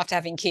that, after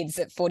having kids,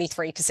 that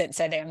 43%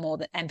 say they're more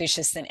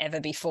ambitious than ever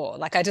before.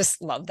 Like, I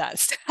just love that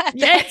stat.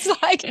 Yeah. It's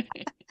like,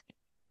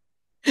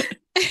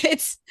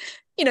 it's,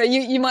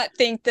 you might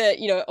think that,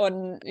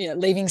 on,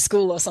 leaving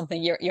school or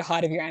something, your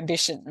height of your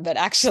ambition, but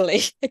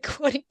actually,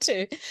 according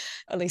to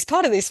at least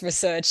part of this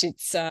research,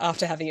 it's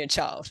after having a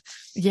child.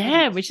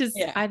 Yeah, which is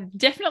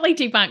definitely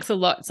debunks a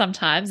lot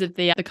sometimes of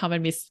the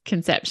common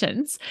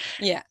misconceptions.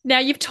 Yeah. Now,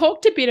 you've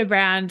talked a bit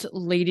around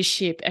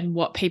leadership and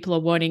what people are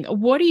wanting.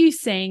 What are you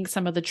seeing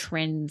some of the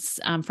trends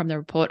from the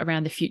report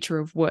around the future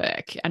of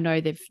work? I know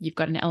you've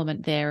got an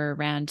element there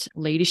around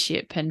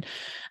leadership, and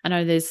I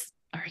know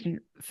I reckon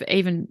for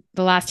even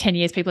the last 10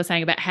 years, people are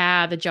saying about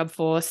how the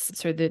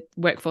the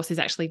workforce is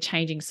actually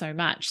changing so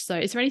much. So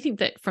is there anything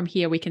that from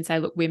here we can say,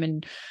 look,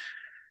 women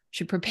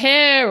should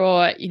prepare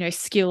or,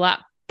 skill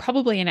up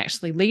probably in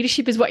actually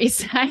leadership is what you're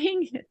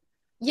saying?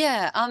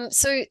 Yeah.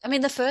 So, I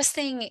mean, the first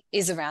thing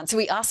is so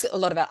we asked a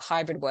lot about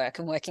hybrid work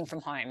and working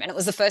from home, and it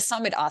was the first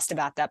time we'd asked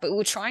about that, but we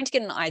were trying to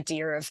get an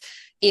idea of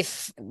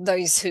if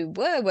those who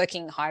were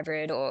working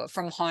hybrid or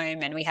from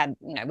home, and we had,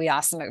 we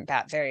asked them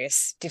about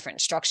various different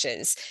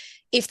structures,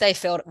 if they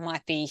felt it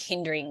might be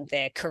hindering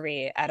their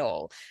career at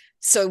all.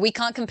 So we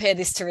can't compare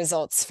this to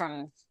results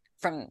from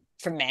from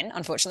men,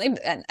 unfortunately,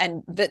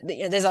 and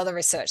there's other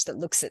research that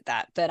looks at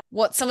that. But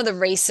what some of the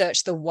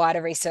research, the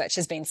wider research,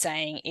 has been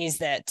saying is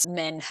that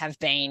men have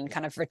been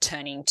kind of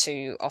returning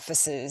to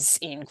offices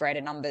in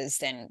greater numbers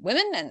than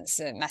women, and it's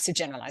a massive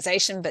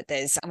generalization. But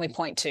and we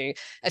point to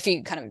a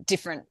few kind of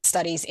different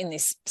studies in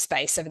this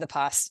space over the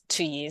past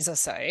 2 years or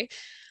so,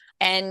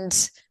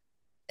 and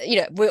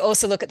we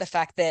also look at the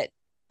fact that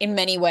in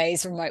many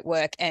ways, remote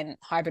work and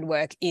hybrid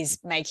work is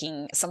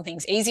making some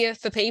things easier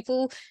for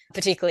people,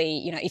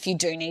 particularly, if you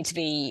do need to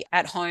be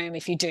at home,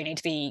 if you do need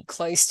to be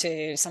close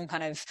to some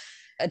kind of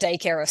a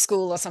daycare or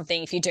school or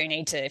something, if you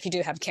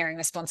do have caring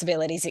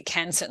responsibilities, it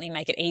can certainly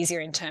make it easier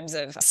in terms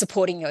of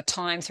supporting your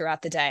time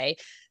throughout the day.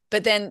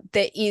 But then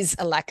there is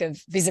a lack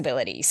of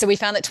visibility. So we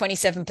found that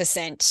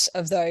 27%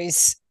 of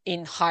those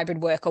in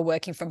hybrid work or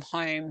working from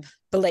home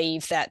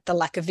believe that the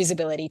lack of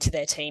visibility to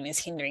their team is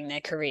hindering their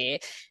career.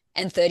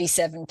 And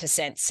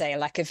 37% say a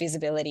lack of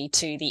visibility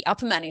to the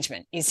upper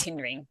management is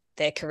hindering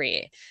their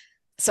career.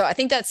 So I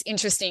think that's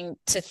interesting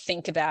to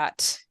think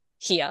about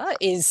here,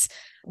 is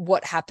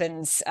what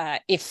happens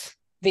if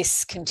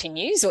this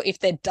continues, or if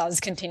there does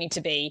continue to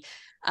be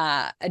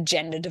a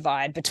gender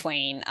divide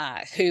between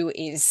who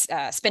is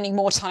spending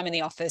more time in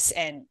the office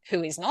and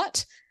who is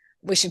not.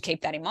 We should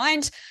keep that in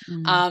mind.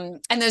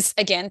 And there's,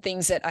 again,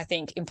 things that I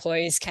think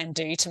employers can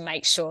do to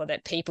make sure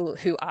that people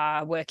who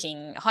are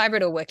working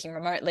hybrid or working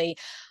remotely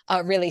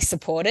are really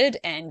supported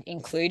and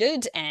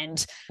included.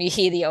 And you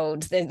hear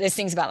there's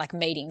things about like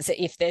meetings,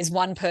 that if there's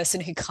one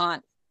person who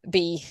can't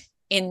be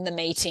in the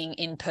meeting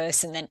in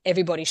person, then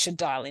everybody should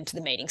dial into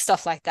the meeting,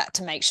 stuff like that,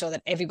 to make sure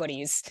that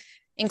everybody is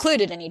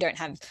included and you don't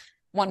have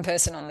one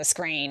person on the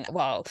screen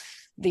while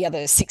the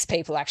other 6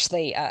 people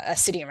actually are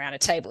sitting around a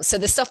table. So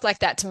there's stuff like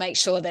that to make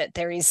sure that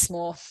there is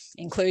more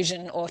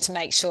inclusion, or to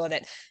make sure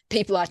that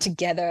people are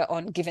together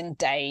on given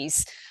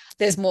days.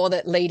 There's more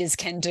that leaders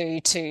can do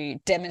to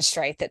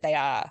demonstrate that they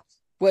are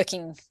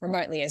working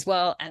remotely as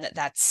well, and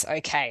that's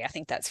okay. I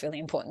think that's really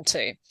important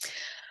too.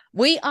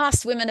 We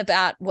asked women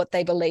about what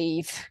they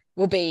believe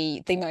will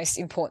be the most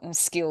important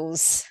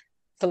skills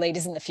for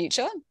leaders in the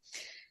future.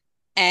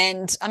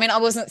 And I mean, I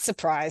wasn't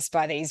surprised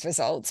by these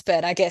results,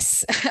 but I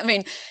guess,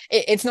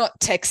 it's not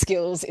tech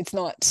skills. It's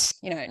not,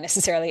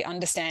 necessarily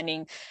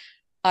understanding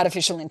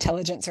artificial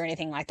intelligence or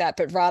anything like that,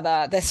 but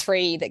rather the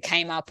 3 that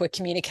came up were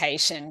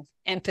communication,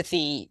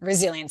 empathy,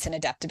 resilience, and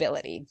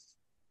adaptability.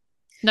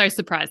 No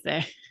surprise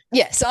there.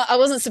 Yeah, so I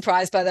wasn't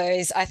surprised by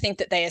those. I think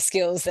that they are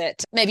skills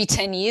that maybe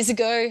 10 years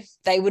ago,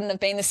 they wouldn't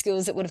have been the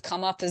skills that would have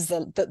come up as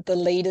the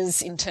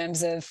leaders in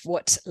terms of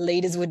what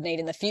leaders would need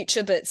in the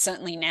future. But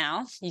certainly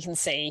now you can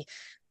see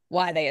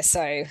why they are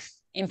so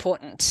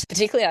important,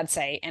 particularly I'd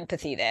say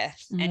empathy there.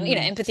 And,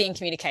 empathy and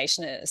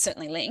communication are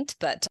certainly linked,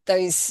 but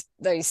those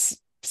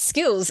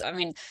skills,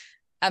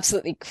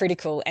 absolutely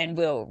critical, and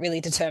will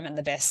really determine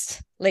the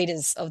best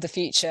leaders of the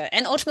future,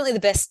 and ultimately the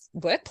best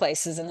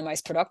workplaces and the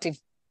most productive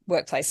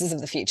workplaces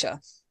of the future.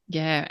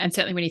 Yeah. And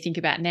certainly when you think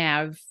about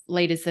now,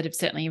 leaders that have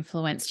certainly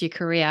influenced your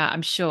career,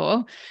 I'm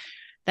sure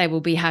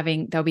they'll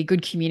be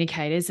good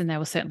communicators, and they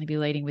will certainly be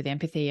leading with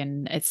empathy,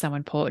 and it's so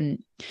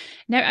important.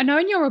 Now, I know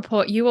in your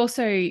report you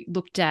also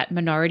looked at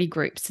minority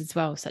groups as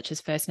well, such as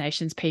First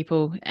Nations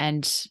people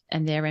and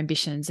their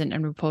ambitions,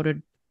 and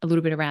reported a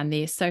little bit around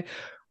this. So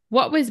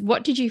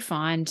what did you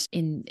find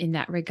in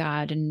that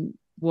regard, and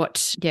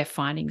what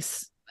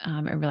findings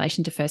in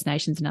relation to First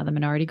Nations and other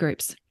minority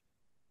groups?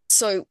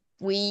 So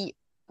we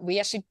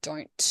actually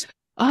don't.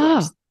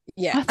 Oh,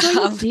 yeah. I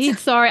thought you did.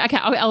 Sorry. Okay,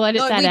 I'll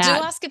edit that out. We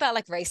do ask about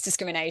like race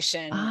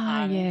discrimination.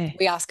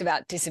 We ask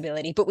about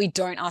disability, but we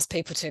don't ask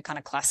people to kind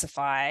of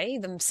classify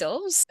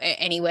themselves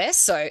anywhere.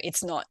 So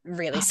it's not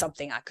really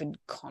something I could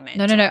comment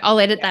on. No. I'll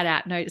edit that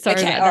out. No,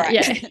 sorry about that.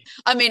 Right.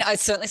 Yeah.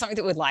 It's certainly something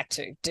that we'd like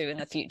to do in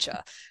the future,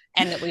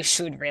 and that we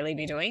should really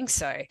be doing.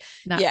 So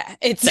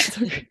it's.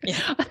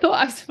 Yeah. I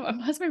thought I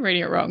must have been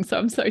reading it wrong. So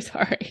I'm so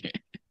sorry.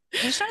 I'm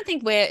just trying to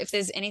think if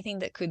there's anything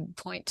that could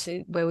point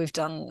to where we've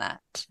done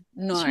that.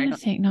 No,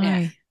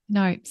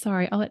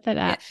 sorry, I'll let that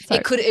out.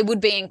 Yeah. It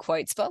would be in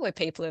quotes, but where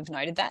people have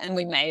noted that, and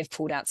we may have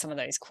pulled out some of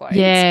those quotes.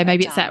 Yeah,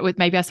 maybe it's that.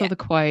 Maybe I saw the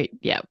quote.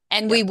 Yeah,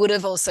 and we would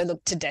have also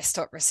looked to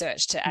desktop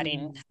research to add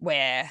in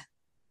where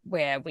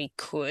we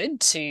could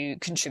to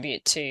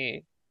contribute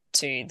to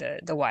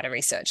the wider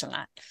research on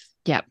that.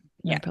 Yep.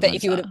 Yeah, but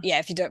if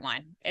you don't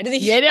mind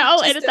editing. Yeah,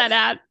 I'll edit that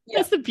out. Yeah.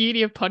 That's the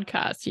beauty of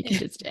podcasts. You can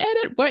just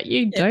edit what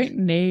you don't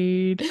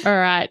need. All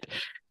right.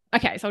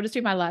 Okay, so I'll just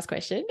do my last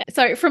question.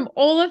 So from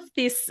all of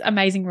this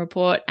amazing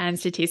report and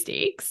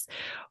statistics,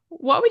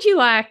 what would you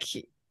like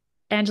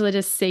Angela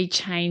to see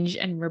change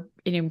and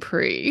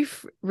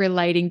improve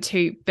relating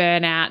to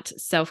burnout,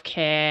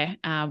 self-care,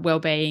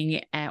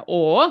 well-being,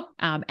 or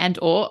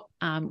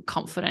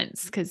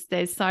confidence? Because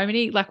there's so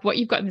many, like what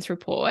you've got in this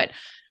report.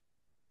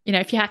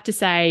 If you have to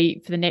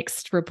say for the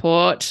next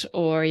report,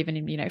 or even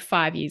in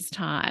 5 years'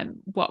 time,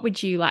 what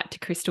would you like to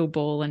crystal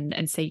ball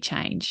and see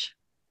change?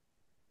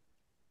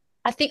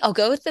 I think I'll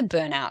go with the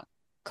burnout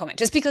comment,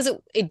 just because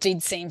it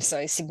did seem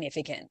so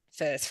significant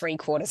for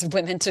 3/4 of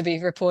women to be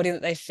reporting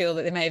that they feel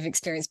that they may have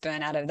experienced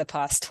burnout over the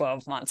past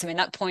 12 months. I mean,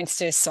 that points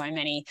to so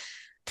many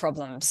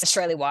problems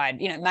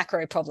Australia-wide,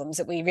 macro problems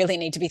that we really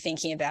need to be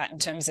thinking about in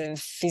terms of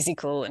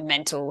physical and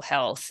mental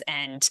health,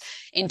 and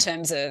in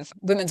terms of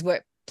women's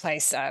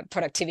workplace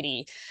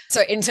productivity.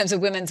 So in terms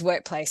of women's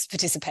workplace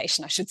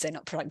participation, I should say,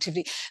 not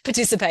productivity,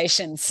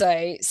 participation.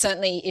 So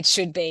certainly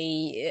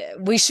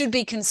we should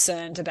be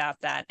concerned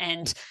about that.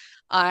 And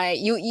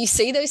you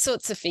see those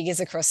sorts of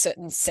figures across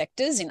certain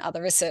sectors in other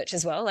research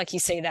as well. Like you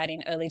see that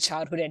in early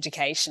childhood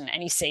education,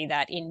 and you see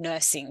that in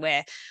nursing,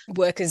 where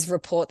workers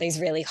report these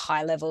really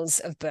high levels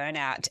of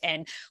burnout.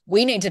 And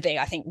we need to be,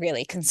 I think,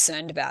 really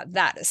concerned about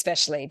that,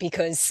 especially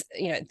because,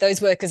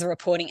 those workers are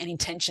reporting an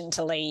intention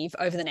to leave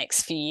over the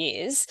next few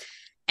years.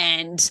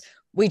 And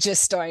we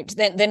just don't,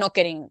 they're not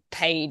getting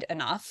paid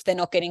enough. They're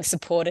not getting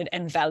supported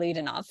and valued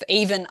enough,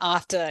 even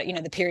after,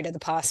 the period of the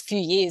past few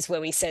years where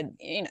we said,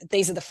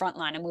 these are the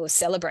frontline and we were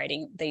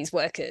celebrating these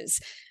workers.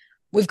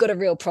 We've got a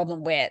real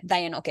problem where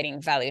they are not getting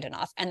valued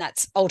enough. And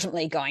that's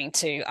ultimately going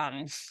to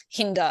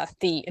hinder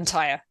the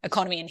entire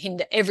economy and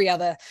hinder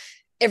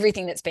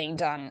everything that's being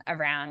done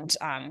around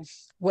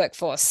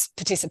workforce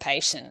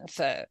participation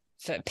for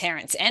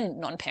parents and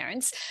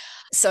non-parents.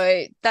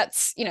 So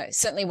that's,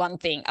 certainly one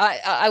thing.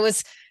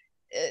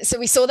 So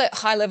we saw that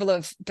high level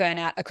of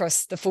burnout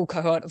across the full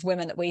cohort of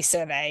women that we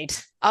surveyed.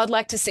 I'd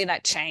like to see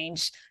that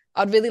change.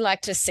 I'd really like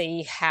to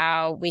see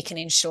how we can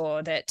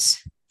ensure that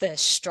the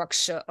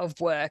structure of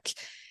work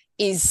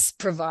is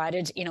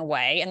provided in a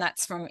way, and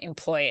that's from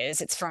employers,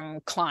 it's from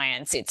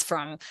clients, it's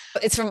from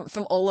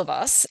all of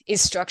us,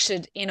 is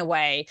structured in a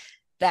way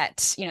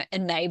that,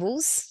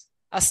 enables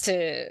us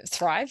to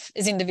thrive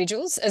as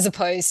individuals, as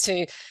opposed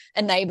to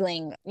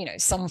enabling,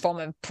 some form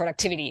of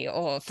productivity,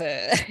 or for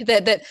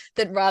that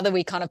rather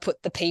we kind of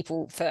put the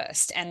people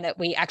first, and that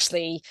we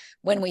actually,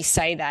 when we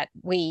say that,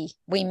 we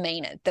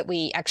mean it, that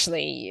we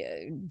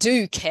actually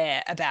do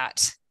care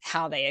about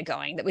how they are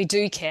going, that we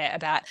do care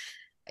about,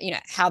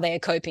 how they are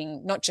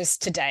coping, not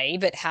just today,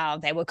 but how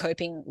they were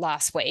coping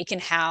last week and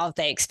how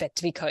they expect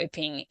to be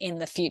coping in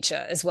the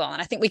future as well.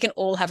 And I think we can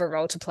all have a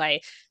role to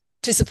play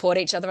to support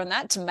each other on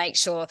that, to make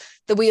sure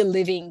that we are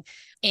living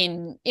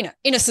in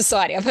a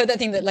society. I've heard that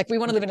thing that, like, we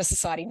want to live in a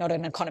society, not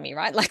an economy,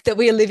 right? Like, that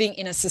we are living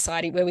in a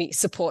society where we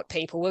support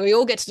people, where we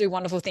all get to do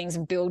wonderful things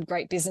and build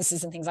great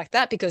businesses and things like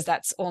that, because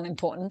that's all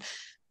important.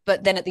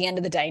 But then at the end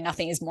of the day,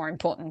 nothing is more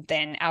important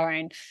than our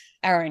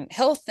own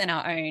health and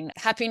our own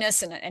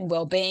happiness and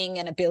well-being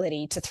and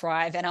ability to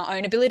thrive, and our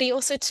own ability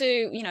also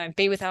to,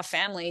 be with our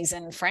families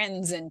and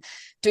friends and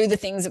do the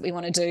things that we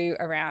want to do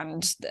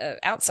around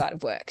outside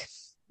of work.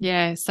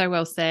 Yeah, so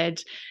well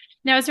said.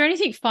 Now, is there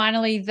anything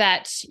finally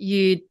that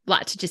you'd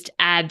like to just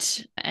add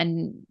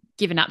and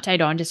give an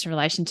update on, just in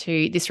relation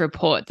to this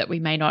report that we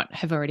may not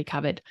have already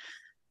covered?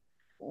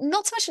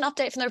 Not so much an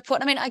update from the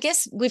report. I mean, I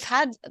guess we've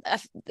had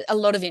a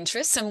lot of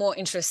interest, and more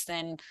interest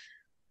than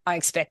I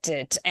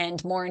expected,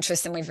 and more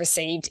interest than we've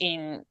received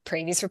in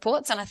previous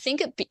reports. And I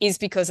think it is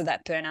because of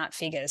that burnout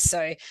figures.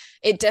 So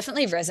it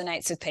definitely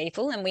resonates with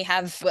people. And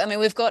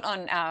we've got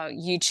on our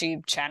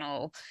YouTube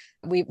channel,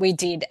 we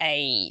did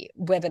a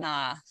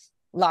webinar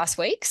last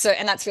week.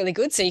 And that's really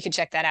good. So you can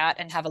check that out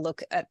and have a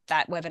look at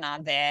that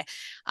webinar there.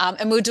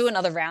 And we'll do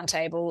another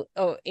roundtable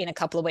in a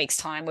couple of weeks'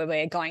 time, where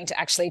we're going to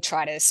actually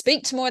try to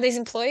speak to more of these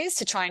employers,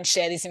 to try and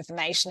share this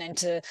information and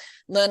to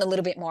learn a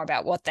little bit more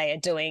about what they are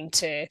doing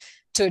to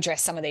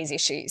address some of these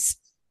issues.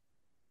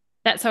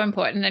 That's so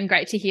important, and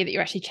great to hear that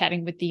you're actually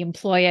chatting with the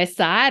employer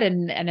side,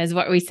 and as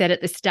what we said at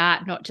the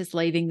start, not just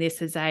leaving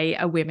this as a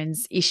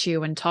women's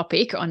issue and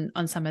topic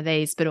on some of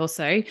these, but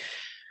also,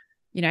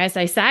 as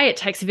they say, it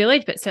takes a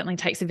village, but certainly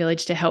takes a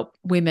village to help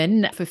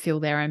women fulfill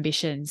their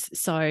ambitions.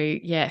 So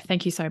yeah,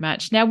 thank you so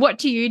much. Now, what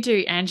do you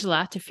do,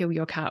 Angela, to fill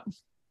your cup?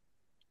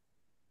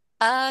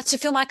 To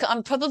fill my cup,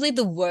 I'm probably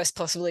the worst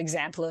possible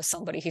example of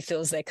somebody who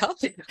fills their cup,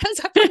 because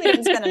I probably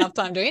don't spend enough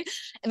time doing it.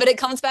 But it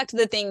comes back to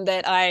the thing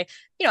that I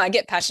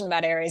get passionate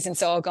about areas, and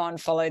so I'll go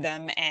and follow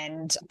them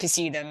and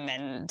pursue them,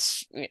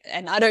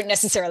 and I don't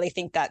necessarily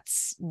think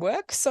that's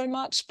work so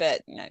much,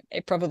 but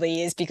it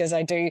probably is, because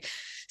I do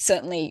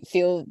certainly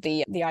feel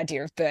the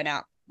idea of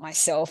burnout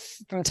myself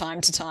from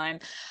time to time.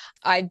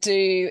 I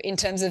do, in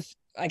terms of,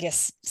 I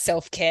guess,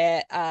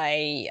 self-care,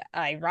 I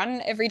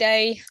run every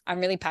day.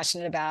 I'm really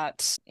passionate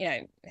about,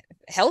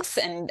 health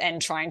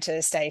and trying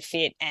to stay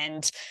fit,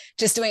 and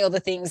just doing all the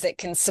things that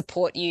can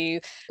support you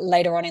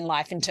later on in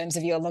life in terms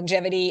of your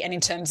longevity, and in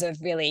terms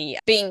of really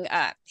being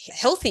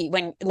healthy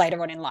when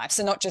later on in life.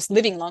 So not just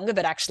living longer,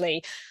 but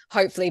actually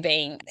hopefully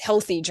being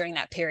healthy during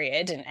that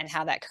period, and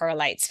how that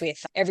correlates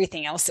with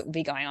everything else that will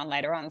be going on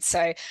later on.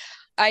 So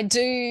I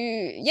do,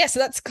 yeah, so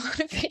that's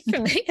kind of it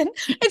for me. And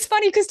it's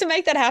funny, because to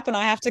make that happen,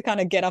 I have to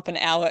kind of get up an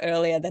hour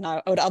earlier than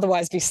I would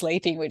otherwise be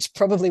sleeping, which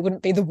probably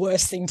wouldn't be the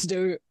worst thing to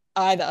do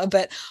either,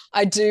 but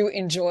I do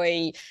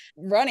enjoy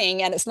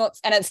running, and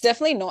it's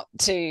definitely not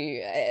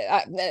to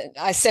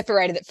I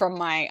separated it from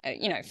my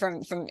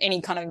from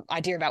any kind of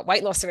idea about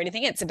weight loss or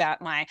anything. It's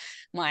about my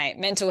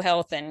mental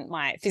health and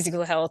my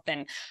physical health,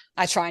 and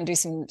I try and do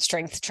some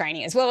strength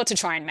training as well to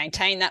try and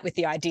maintain that, with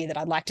the idea that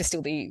I'd like to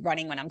still be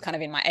running when I'm kind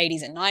of in my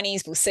 80s and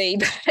 90s. We'll see.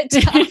 But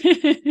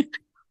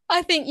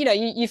I think,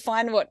 you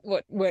find what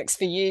works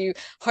for you.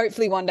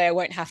 Hopefully one day I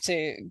won't have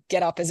to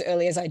get up as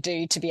early as I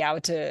do to be able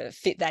to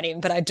fit that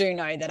in. But I do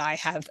know that I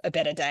have a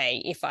better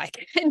day if I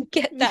can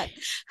get that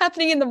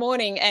happening in the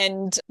morning.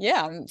 And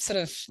yeah, I'm sort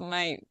of,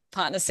 my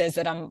partner says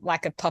that I'm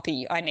like a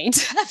puppy. I need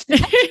to have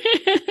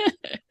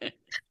that.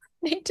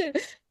 Need to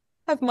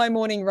have my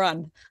morning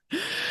run,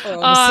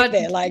 or I'll sit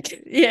there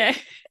like, yeah.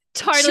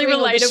 Totally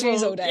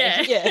relatable. All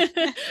day. Yeah.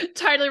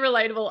 Totally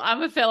relatable.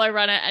 I'm a fellow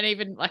runner, and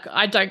even like,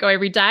 I don't go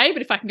every day,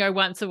 but if I can go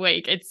once a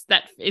week,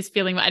 that is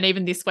feeling. And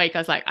even this week I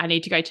was like, I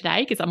need to go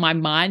today because my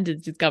mind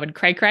is just going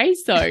cray.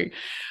 So,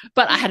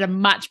 but I had a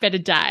much better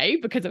day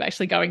because of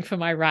actually going for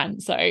my run.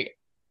 So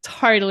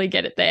totally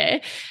get it there.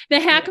 Now,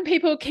 how can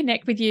people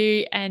connect with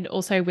you and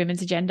also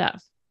Women's Agenda?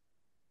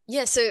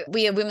 Yeah, so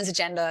we are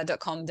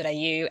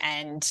womensagenda.com.au,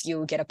 and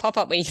you'll get a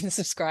pop-up where you can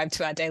subscribe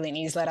to our daily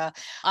newsletter.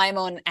 I'm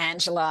on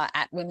Angela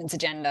at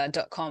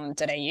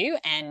womensagenda.com.au,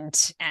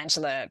 and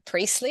Angela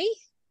Priestley,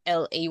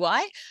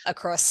 Ley,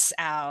 across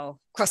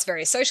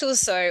various socials.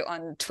 So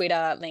on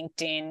Twitter,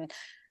 LinkedIn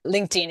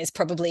is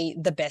probably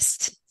the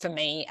best for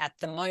me at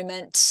the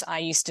moment. I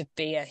used to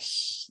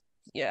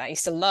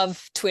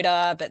love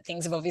Twitter, but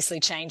things have obviously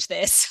changed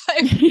there. So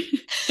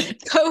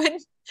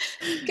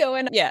go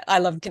and yeah, I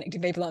love connecting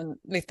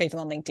with people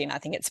on LinkedIn. I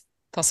think it's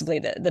possibly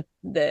when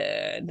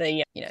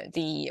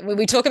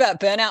we talk about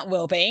burnout and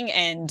well-being,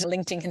 and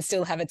LinkedIn can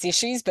still have its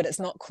issues, but it's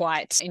not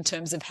quite in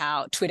terms of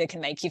how Twitter can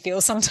make you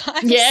feel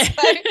sometimes. Yeah.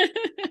 So,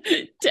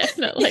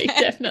 definitely.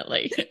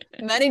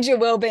 Manage your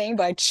well-being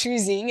by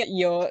choosing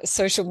your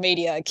social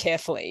media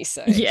carefully.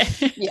 So yeah.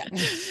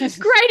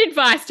 Great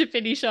advice to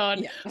finish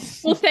on. Yeah.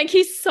 Well, thank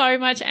you so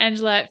much,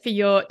 Angela, for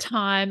your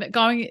time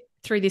going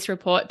through this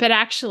report, but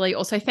actually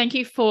also thank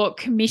you for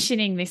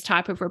commissioning this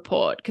type of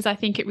report, because I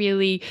think it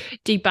really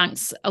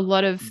debunks a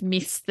lot of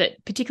myths,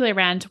 that particularly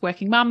around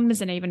working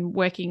mums and even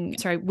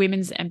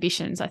women's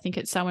ambitions. I think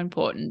it's so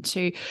important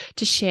to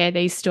share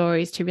these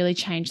stories, to really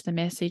change the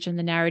message and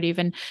the narrative.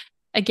 And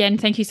again,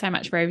 thank you so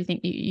much for everything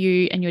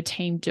you and your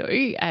team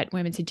do at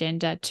Women's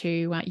Agenda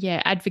to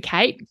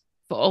advocate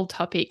for all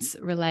topics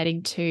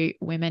relating to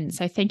women.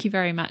 So thank you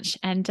very much,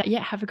 and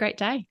have a great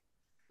day.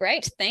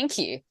 Great, thank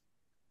you.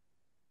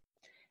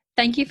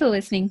 Thank you for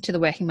listening to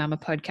the Working Mama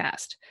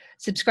podcast.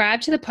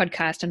 Subscribe to the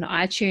podcast on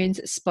iTunes,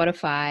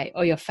 Spotify,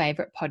 or your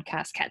favorite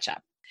podcast catcher.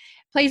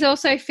 Please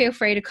also feel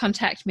free to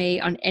contact me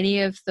on any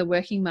of the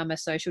Working Mama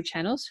social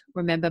channels.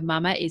 Remember,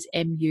 Mama is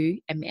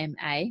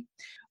MUMMA,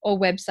 or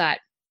website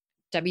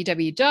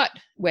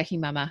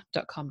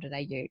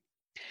www.workingmama.com.au.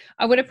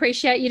 I would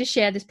appreciate you to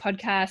share this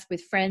podcast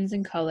with friends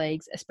and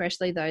colleagues,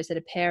 especially those that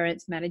are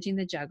parents managing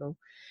the juggle.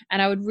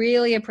 And I would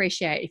really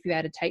appreciate if you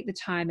had to take the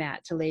time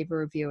out to leave a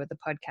review of the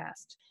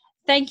podcast.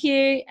 Thank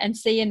you, and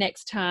see you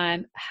next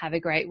time. Have a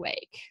great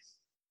week.